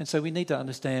 And so we need to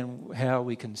understand how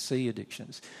we can see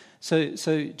addictions. So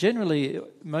generally,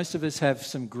 most of us have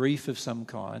some grief of some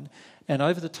kind, and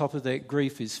over the top of that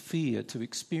grief is fear to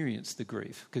experience the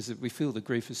grief, because we feel the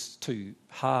grief is too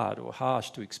hard or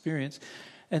harsh to experience.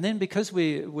 And then because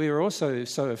we're also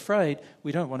so afraid,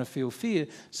 we don't want to feel fear.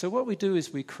 So what we do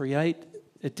is we create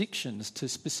addictions to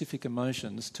specific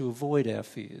emotions to avoid our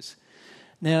fears.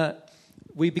 Now,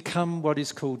 we become what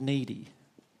is called needy,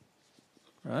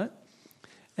 right?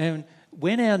 And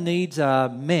when our needs are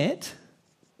met,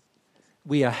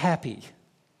 we are happy.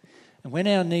 And when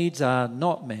our needs are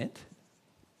not met,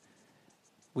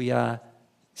 we are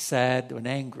sad and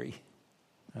angry,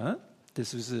 right?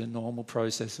 This is a normal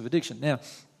process of addiction. Now,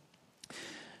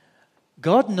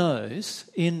 God knows,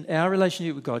 in our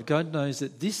relationship with God, God knows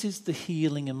that this is the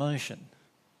healing emotion.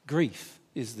 Grief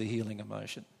is the healing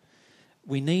emotion.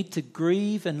 We need to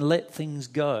grieve and let things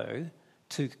go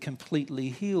to completely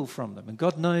heal from them. And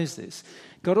God knows this.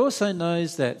 God also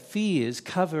knows that fears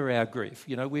cover our grief.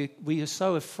 You know, we are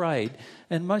so afraid,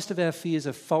 and most of our fears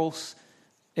are false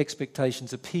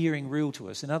expectations appearing real to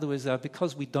us. In other words,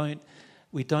 because we don't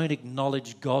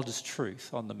acknowledge God's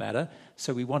truth on the matter,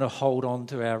 so we want to hold on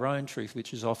to our own truth,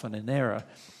 which is often an error.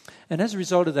 And as a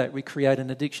result of that, we create an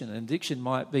addiction. An addiction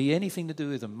might be anything to do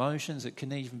with emotions. It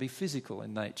can even be physical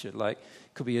in nature, like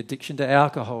it could be addiction to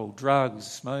alcohol, drugs,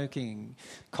 smoking,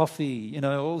 coffee,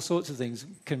 all sorts of things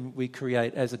we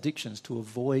create as addictions to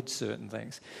avoid certain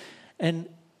things. And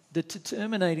the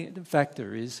determining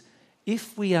factor is,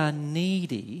 if we are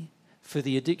needy for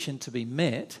the addiction to be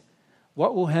met,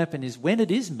 what will happen is when it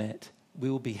is met, we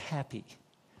will be happy.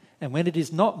 And when it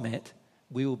is not met,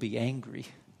 we will be angry.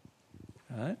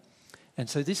 Right? And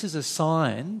so this is a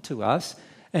sign to us,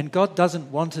 and God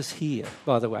doesn't want us here,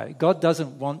 by the way. God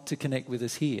doesn't want to connect with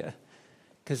us here,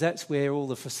 because that's where all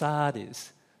the facade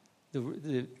is.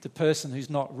 The person who's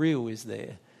not real is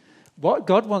there. What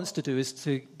God wants to do is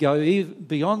to go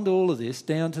beyond all of this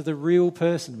down to the real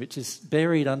person, which is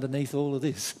buried underneath all of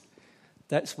this.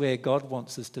 That's where God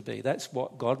wants us to be. That's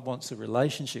what God wants a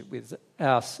relationship with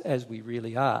us as we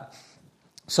really are.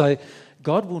 So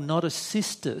God will not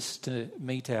assist us to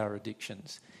meet our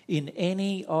addictions in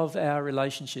any of our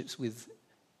relationships with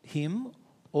Him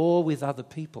or with other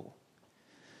people.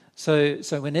 So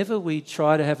whenever we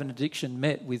try to have an addiction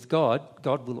met with God,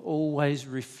 God will always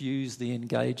refuse the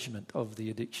engagement of the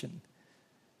addiction.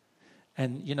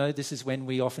 And, this is when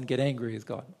we often get angry with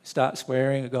God. Start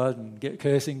swearing at God and get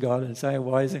cursing God and saying,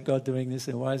 why isn't God doing this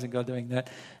and why isn't God doing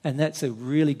that? And that's a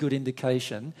really good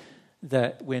indication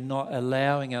that we're not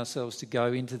allowing ourselves to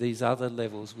go into these other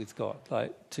levels with God,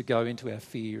 like to go into our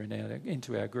fear and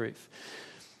into our grief.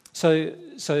 So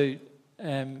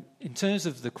in terms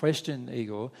of the question,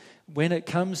 Igor, when it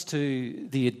comes to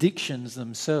the addictions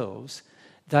themselves,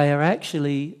 they are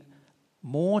actually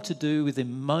more to do with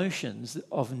emotions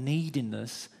of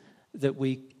neediness that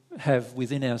we have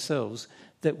within ourselves,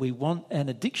 that we want an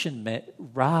addiction met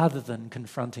rather than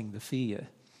confronting the fear.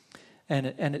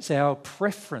 And it's our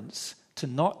preference to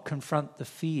not confront the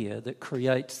fear that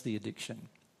creates the addiction.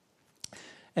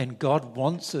 And God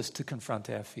wants us to confront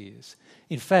our fears.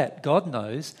 In fact, God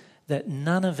knows that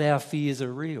none of our fears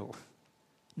are real.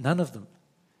 None of them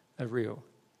are real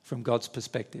from God's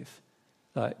perspective.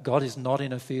 God is not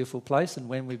in a fearful place, and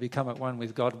when we become at one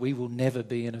with God, we will never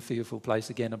be in a fearful place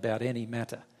again about any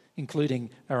matter, including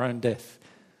our own death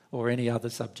or any other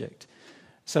subject.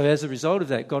 So as a result of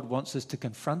that, God wants us to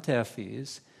confront our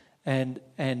fears and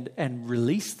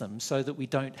release them so that we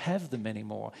don't have them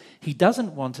anymore. He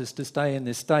doesn't want us to stay in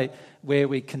this state where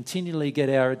we continually get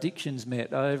our addictions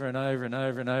met over and over and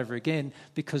over and over again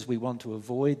because we want to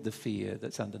avoid the fear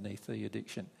that's underneath the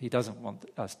addiction. He doesn't want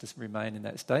us to remain in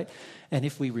that state. And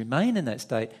if we remain in that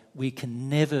state, we can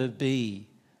never be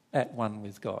at one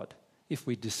with God if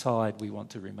we decide we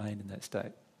want to remain in that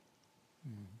state.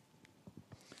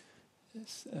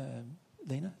 Yes,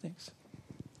 Lena, thanks.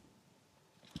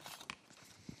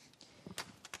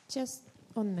 Just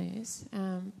on this,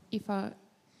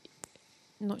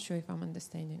 not sure if I'm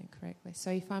understanding it correctly.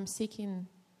 So if I'm seeking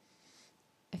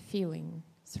a feeling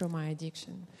through my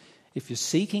addiction. If you're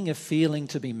seeking a feeling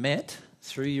to be met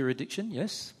through your addiction,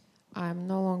 yes? I'm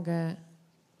no longer,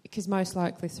 because most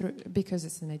likely because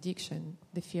it's an addiction,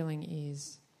 the feeling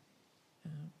is,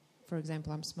 for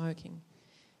example, I'm smoking.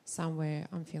 Somewhere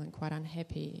I'm feeling quite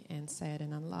unhappy and sad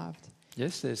and unloved.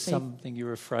 Yes, there's something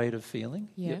you're afraid of feeling.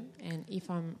 Yeah, yep. And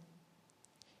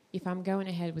if I'm going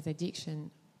ahead with addiction,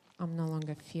 I'm no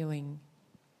longer feeling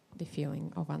the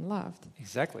feeling of unloved.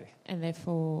 Exactly. And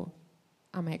therefore,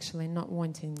 I'm actually not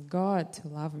wanting God to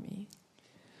love me,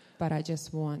 but I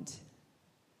just want...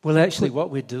 Well, actually, what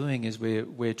we're doing is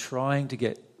we're trying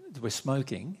to we're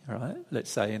smoking, right? Let's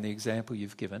say in the example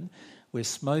you've given, we're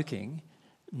smoking,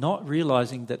 not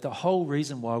realising that the whole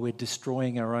reason why we're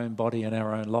destroying our own body and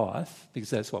our own life, because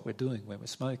that's what we're doing when we're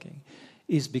smoking,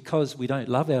 is because we don't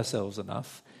love ourselves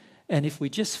enough. And if we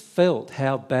just felt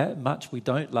how much we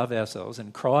don't love ourselves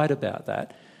and cried about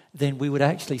that, then we would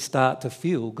actually start to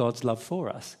feel God's love for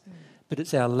us. But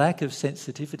it's our lack of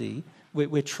sensitivity.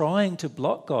 We're trying to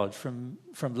block God from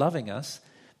loving us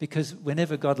because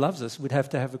whenever God loves us, we'd have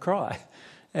to have a cry.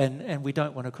 And we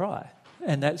don't want to cry.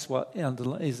 And that's what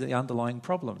is the underlying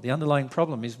problem. The underlying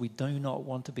problem is we do not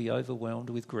want to be overwhelmed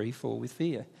with grief or with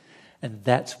fear. And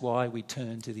that's why we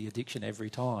turn to the addiction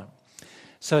every time.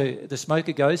 So the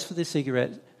smoker goes for the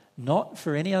cigarette not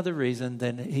for any other reason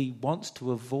than he wants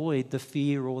to avoid the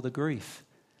fear or the grief.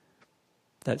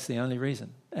 That's the only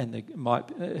reason. And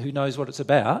who knows what it's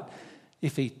about.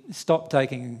 If he stopped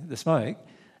taking the smoke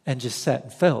and just sat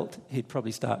and felt, he'd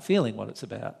probably start feeling what it's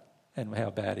about and how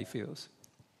bad he feels.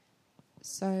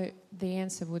 So the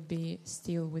answer would be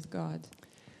still with God.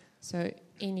 So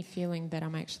any feeling that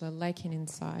I'm actually lacking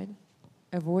inside,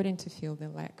 avoiding to feel the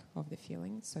lack of the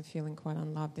feeling, so feeling quite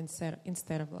unloved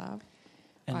instead of love.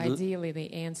 And ideally,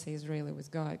 the answer is really with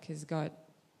God, because God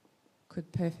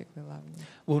could perfectly love me.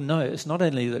 Well, no, it's not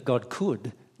only that God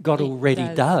could, God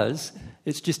already does.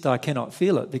 It's just I cannot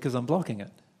feel it because I'm blocking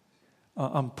it.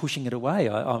 I'm pushing it away.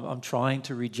 I'm trying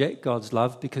to reject God's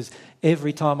love because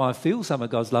every time I feel some of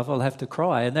God's love, I'll have to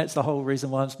cry. And that's the whole reason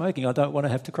why I'm smoking. I don't want to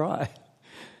have to cry.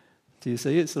 Do you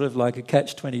see? It's sort of like a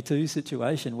catch-22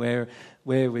 situation where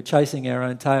we're chasing our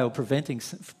own tail,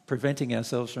 preventing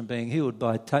ourselves from being healed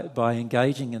by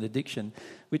engaging in addiction,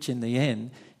 which in the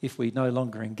end, if we no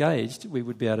longer engaged, we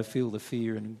would be able to feel the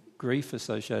fear and grief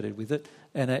associated with it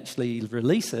and actually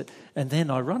release it. And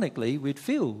then, ironically, we'd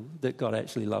feel that God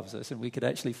actually loves us and we could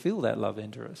actually feel that love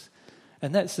enter us.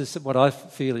 And that's what I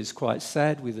feel is quite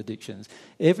sad with addictions.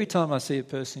 Every time I see a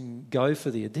person go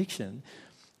for the addiction,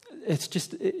 it's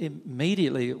just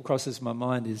immediately what crosses my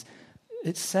mind is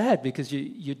it's sad because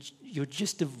you're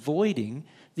just avoiding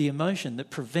the emotion that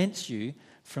prevents you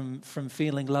from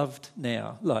feeling loved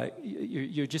now. Like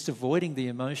you're just avoiding the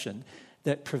emotion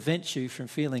that prevents you from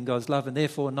feeling God's love and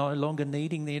therefore no longer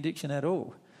needing the addiction at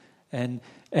all. And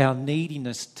our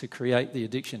neediness to create the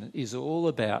addiction is all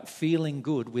about feeling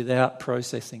good without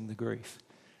processing the grief.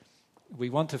 We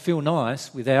want to feel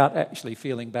nice without actually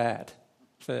feeling bad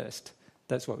first.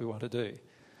 That's what we want to do.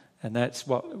 And that's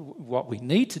what we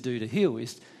need to do to heal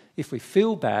is, if we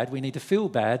feel bad, we need to feel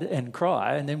bad and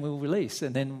cry, and then we'll release,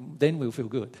 and then we'll feel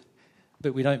good.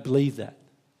 But we don't believe that.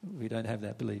 We don't have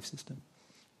that belief system.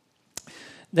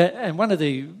 And one of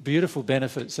the beautiful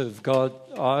benefits of God,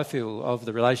 I feel, of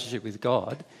the relationship with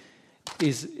God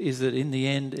is that in the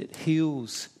end it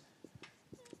heals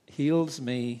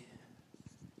me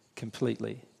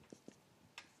completely.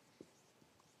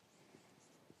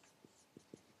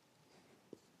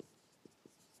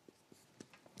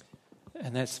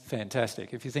 And that's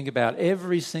fantastic. If you think about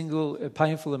every single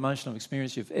painful emotional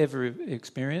experience you've ever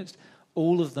experienced,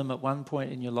 all of them at one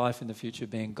point in your life in the future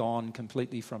being gone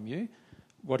completely from you,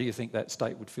 what do you think that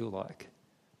state would feel like?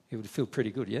 It would feel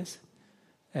pretty good, yes?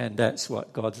 And that's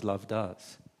what God's love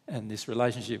does. And this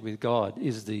relationship with God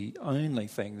is the only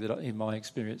thing that, in my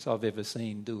experience, I've ever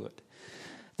seen do it.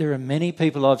 There are many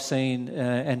people I've seen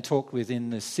and talked with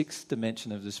in the sixth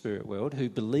dimension of the spirit world who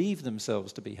believe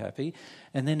themselves to be happy,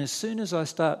 and then as soon as I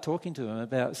start talking to them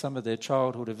about some of their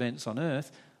childhood events on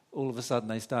earth, all of a sudden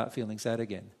they start feeling sad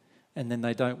again, and then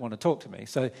they don't want to talk to me.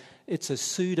 So it's a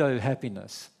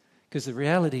pseudo-happiness, because the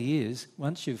reality is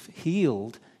once you've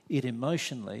healed it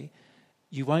emotionally,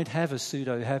 you won't have a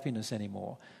pseudo-happiness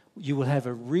anymore. You will have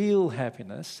a real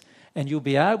happiness, and you'll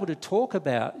be able to talk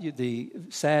about the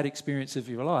sad experience of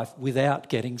your life without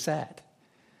getting sad.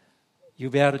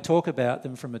 You'll be able to talk about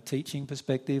them from a teaching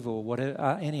perspective or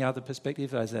whatever, any other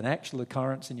perspective as an actual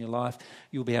occurrence in your life.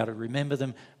 You'll be able to remember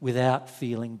them without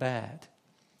feeling bad.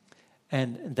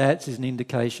 And that's an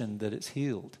indication that it's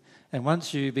healed. And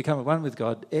once you become at one with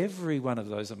God, every one of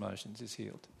those emotions is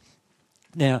healed.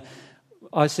 Now,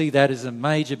 I see that as a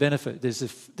major benefit. There's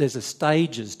a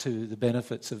stages to the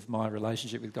benefits of my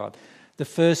relationship with God. The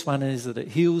first one is that it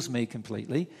heals me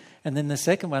completely. And then the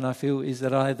second one I feel is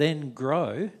that I then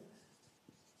grow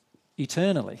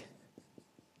eternally.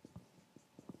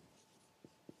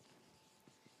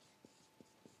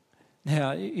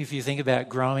 Now, if you think about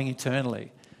growing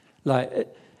eternally, what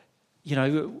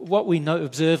we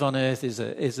observe on earth is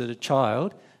that a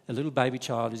child, a little baby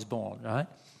child is born, right?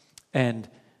 And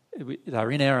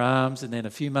they're in our arms, and then a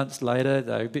few months later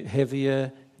they're a bit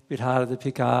heavier, a bit harder to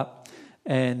pick up,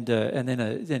 and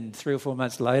then 3 or 4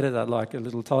 months later they're like a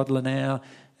little toddler now.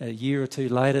 A year or two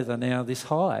later they're now this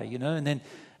high,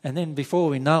 and then before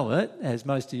we know it, as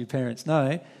most of you parents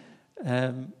know,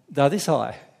 they're this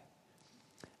high,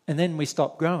 and then we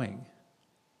stop growing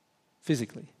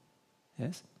physically.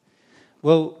 Yes.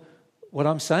 Well, what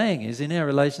I'm saying is, in our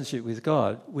relationship with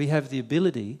God, we have the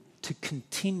ability to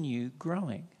continue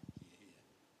growing.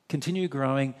 Continue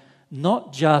growing,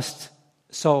 not just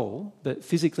soul, but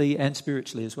physically and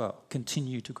spiritually as well.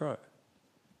 Continue to grow,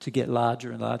 to get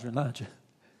larger and larger and larger,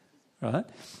 right?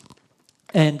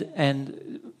 And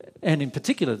in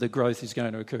particular, the growth is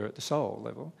going to occur at the soul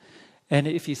level. And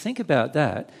if you think about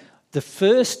that, the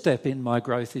first step in my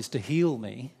growth is to heal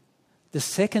me. The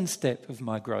second step of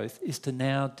my growth is to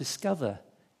now discover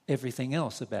everything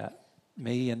else about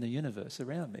me and the universe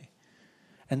around me.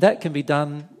 And that can be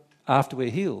done after we're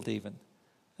healed even.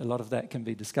 A lot of that can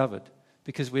be discovered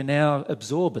because we're now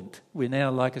absorbent. We're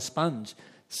now like a sponge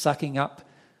sucking up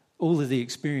all of the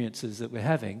experiences that we're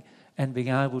having and being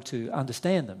able to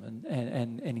understand them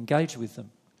and engage with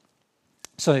them.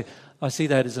 So I see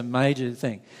that as a major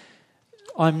thing.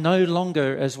 I'm no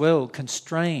longer as well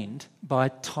constrained by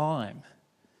time.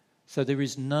 So there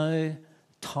is no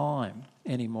time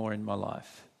anymore in my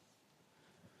life.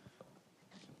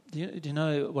 Do you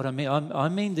know what I mean? I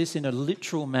mean this in a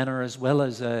literal manner as well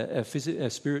as a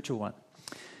spiritual one.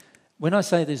 When I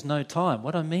say there's no time,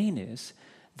 what I mean is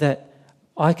that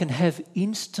I can have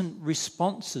instant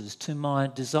responses to my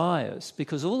desires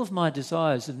because all of my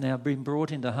desires have now been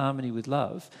brought into harmony with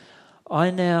love.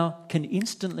 I now can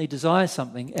instantly desire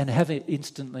something and have it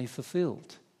instantly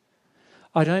fulfilled.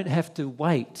 I don't have to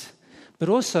wait. But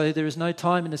also there is no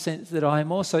time in the sense that I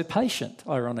am also patient,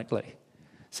 ironically.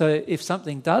 So if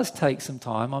something does take some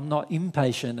time, I'm not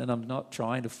impatient and I'm not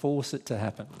trying to force it to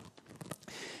happen.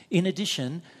 In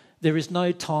addition, there is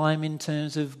no time in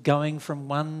terms of going from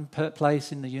one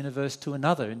place in the universe to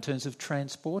another, in terms of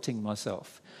transporting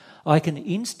myself. I can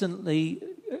instantly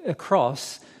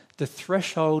cross the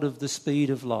threshold of the speed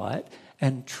of light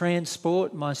and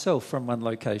transport myself from one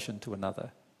location to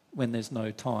another when there's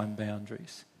no time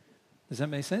boundaries. Does that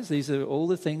make sense? These are all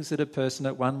the things that a person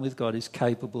at one with God is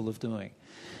capable of doing.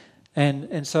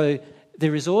 And so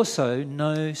there is also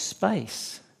no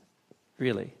space,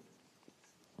 really.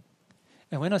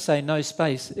 And when I say no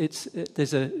space,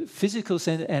 there's a physical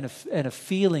sense and a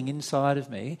feeling inside of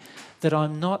me that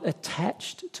I'm not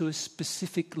attached to a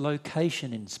specific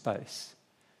location in space.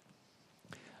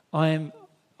 I'm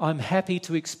happy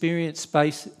to experience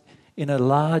space in a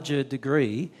larger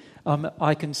degree.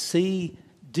 I can see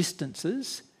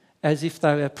distances as if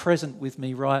they are present with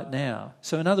me right now.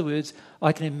 So in other words,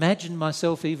 I can imagine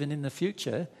myself even in the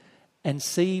future and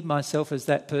see myself as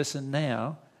that person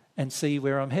now and see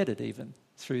where I'm headed even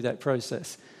through that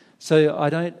process.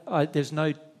 So there's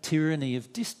no tyranny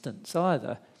of distance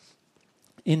either.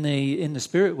 In the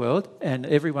spirit world, and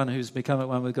everyone who's become at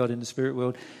one with God in the spirit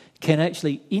world can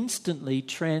actually instantly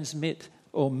transmit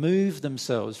or move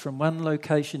themselves from one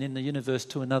location in the universe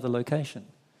to another location.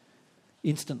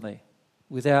 Instantly,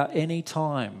 without any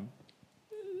time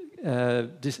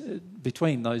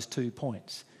between those 2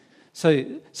 points. So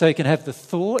you can have the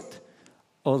thought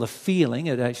or the feeling,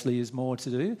 it actually is more to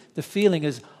do. The feeling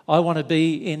is, I want to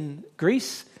be in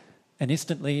Greece, and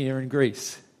instantly you're in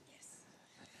Greece. Yes.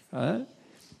 Right?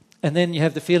 And then you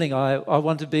have the feeling, I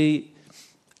want to be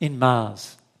in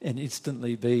Mars, and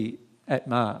instantly be at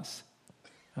Mars.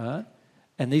 Right?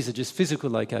 And these are just physical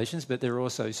locations, but there are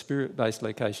also spirit-based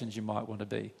locations you might want to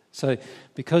be. So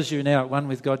because you're now at one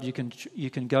with God, you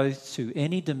can go to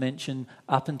any dimension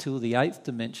up until the 8th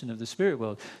dimension of the spirit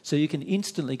world. So you can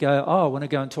instantly go, I want to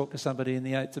go and talk to somebody in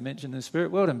the 8th dimension of the spirit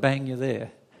world, and bang, you're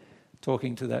there,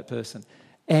 talking to that person.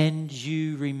 And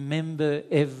you remember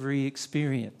every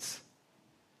experience.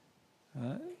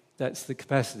 Right? That's the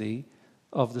capacity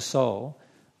of the soul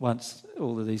once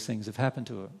all of these things have happened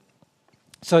to it.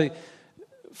 So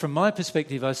from my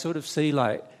perspective, I sort of see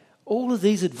like all of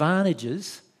these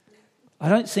advantages. I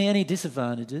don't see any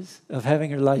disadvantages of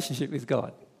having a relationship with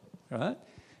God, right?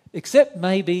 Except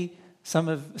maybe some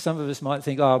of us might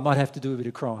think, I might have to do a bit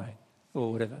of crying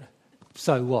or whatever.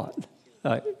 So what?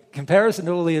 Like, comparison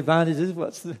to all the advantages,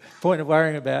 what's the point of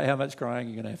worrying about how much crying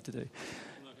you're going to have to do?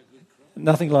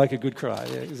 Nothing like a good cry,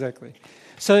 yeah, exactly.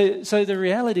 So the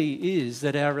reality is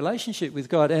that our relationship with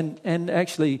God, and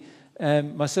actually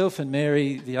myself and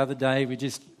Mary the other day, we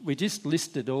just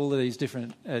listed all of these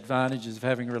different advantages of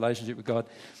having a relationship with God,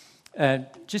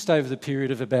 just over the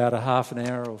period of about a half an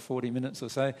hour or 40 minutes or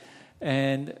so.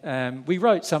 And we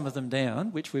wrote some of them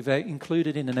down, which we've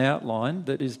included in an outline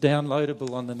that is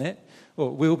downloadable on the net, or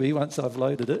will be once I've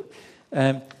loaded it.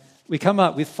 We come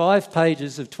up with 5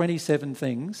 pages of 27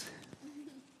 things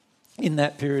in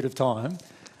that period of time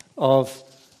of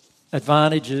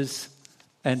advantages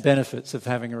and benefits of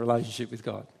having a relationship with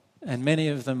God. And many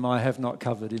of them I have not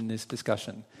covered in this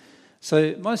discussion.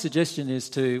 So my suggestion is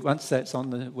to, once that's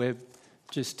on the web,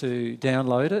 just to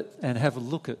download it and have a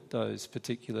look at those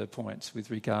particular points with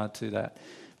regard to that.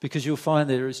 Because you'll find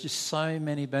there is just so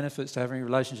many benefits to having a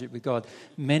relationship with God.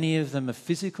 Many of them are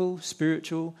physical,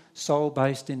 spiritual,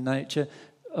 soul-based in nature.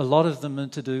 A lot of them are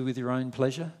to do with your own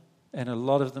pleasure, and a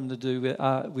lot of them to do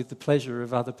with the pleasure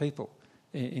of other people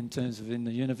in terms of in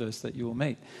the universe that you will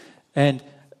meet. And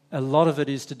a lot of it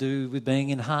is to do with being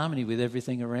in harmony with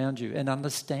everything around you and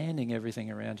understanding everything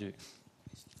around you.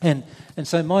 And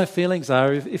so my feelings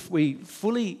are, if we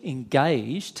fully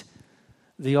engaged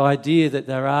the idea that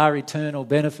there are eternal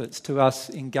benefits to us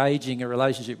engaging a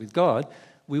relationship with God,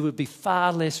 we would be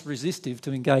far less resistive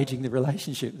to engaging the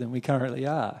relationship than we currently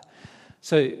are.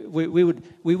 So we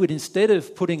would instead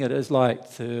of putting it as like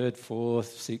 3rd,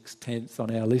 4th, 6th, 10th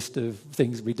on our list of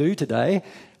things we do today,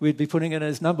 we'd be putting it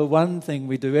as number 1 thing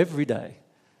we do every day.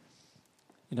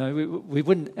 You know, we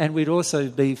wouldn't, and we'd also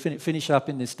be finish up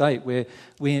in this state where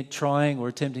we're trying or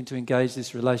attempting to engage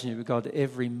this relationship with God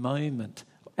every moment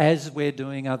as we're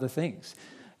doing other things,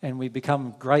 and we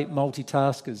become great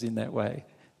multitaskers in that way.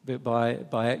 But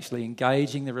by actually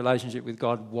engaging the relationship with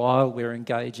God while we're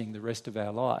engaging the rest of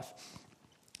our life.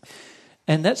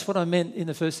 And that's what I meant in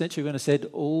the first century when I said,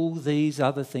 all these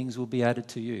other things will be added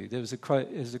to you. There's a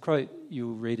quote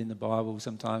you'll read in the Bible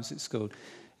sometimes,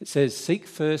 it says, seek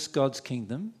first God's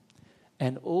kingdom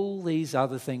and all these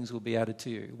other things will be added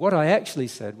to you. What I actually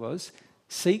said was,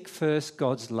 seek first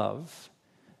God's love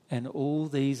and all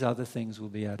these other things will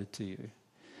be added to you.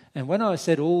 And when I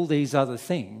said all these other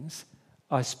things,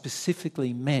 I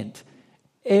specifically meant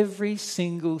every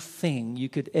single thing you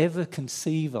could ever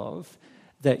conceive of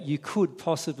that you could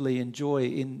possibly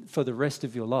enjoy for the rest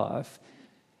of your life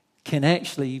can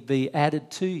actually be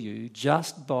added to you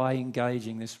just by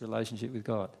engaging this relationship with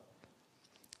God.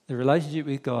 The relationship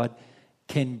with God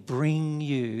can bring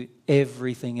you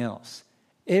everything else.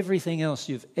 Everything else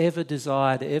you've ever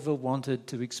desired, ever wanted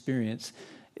to experience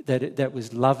that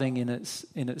was loving in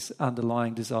its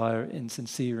underlying desire and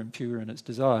sincere and pure in its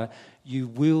desire, you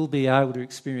will be able to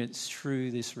experience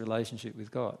through this relationship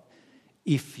with God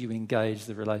if you engage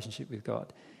the relationship with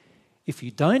God. If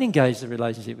you don't engage the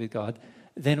relationship with God,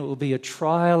 then it will be a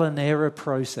trial and error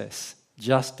process,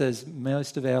 just as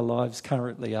most of our lives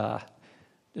currently are.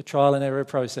 A trial and error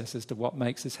process as to what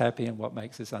makes us happy and what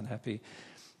makes us unhappy.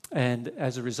 And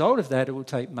as a result of that, it will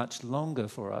take much longer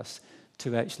for us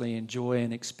to actually enjoy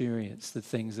and experience the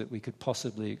things that we could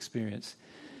possibly experience.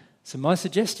 So my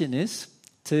suggestion is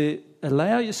to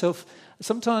allow yourself,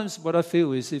 sometimes what I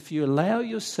feel is if you allow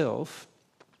yourself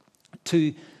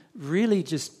to really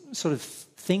just sort of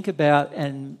think about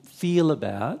and feel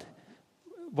about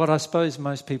what I suppose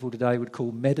most people today would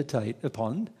call meditate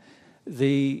upon,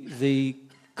 the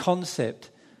concept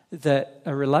that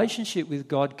a relationship with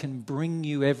God can bring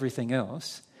you everything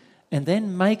else, and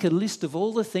then make a list of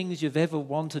all the things you've ever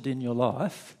wanted in your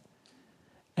life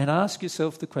and ask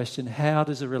yourself the question, how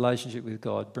does a relationship with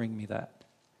God bring me that?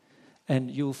 And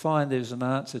you'll find there's an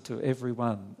answer to every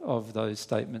one of those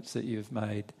statements that you've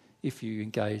made if you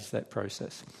engage that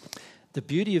process. The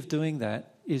beauty of doing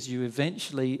that is you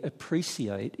eventually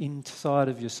appreciate inside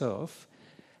of yourself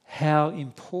how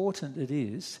important it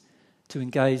is to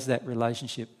engage that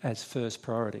relationship as first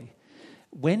priority.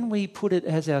 When we put it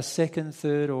as our second,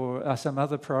 third, or some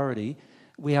other priority,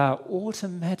 we are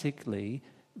automatically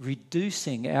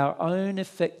reducing our own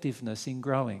effectiveness in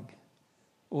growing.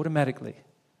 Automatically.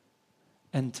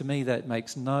 And to me, that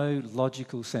makes no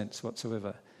logical sense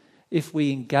whatsoever. If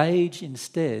we engage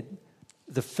instead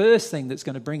the first thing that's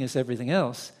going to bring us everything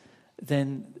else,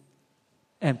 then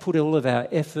and put all of our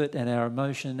effort and our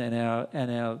emotion and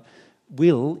our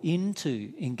will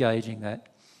into engaging that,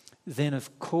 then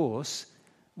of course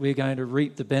we're going to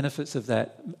reap the benefits of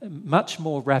that much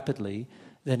more rapidly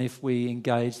than if we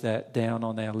engage that down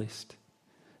on our list.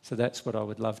 So that's what I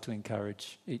would love to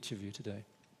encourage each of you to do.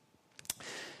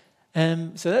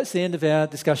 So that's the end of our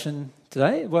discussion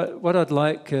today. What I'd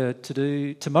like to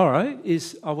do tomorrow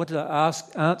is I want to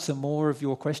answer more of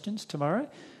your questions tomorrow,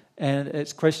 and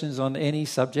it's questions on any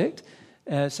subject.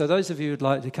 So those of you who'd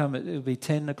like to come, it'll be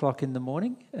 10 o'clock in the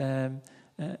morning, an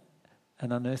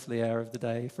unearthly hour of the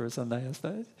day for a Sunday, I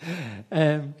suppose.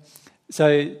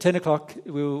 So 10 o'clock,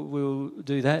 we'll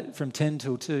do that from 10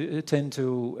 till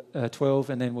 12,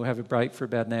 and then we'll have a break for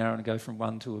about an hour and go from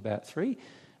 1 to about 3.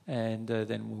 And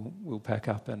then we'll pack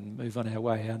up and move on our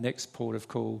way. Our next port of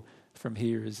call from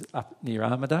here is up near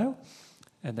Armidale,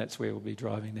 and that's where we'll be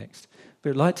driving next.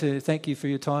 But I'd like to thank you for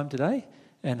your time today,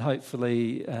 and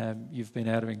hopefully you've been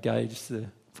able to engage the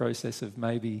process of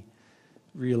maybe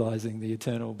realising the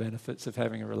eternal benefits of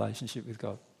having a relationship with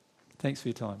God. Thanks for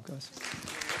your time, guys.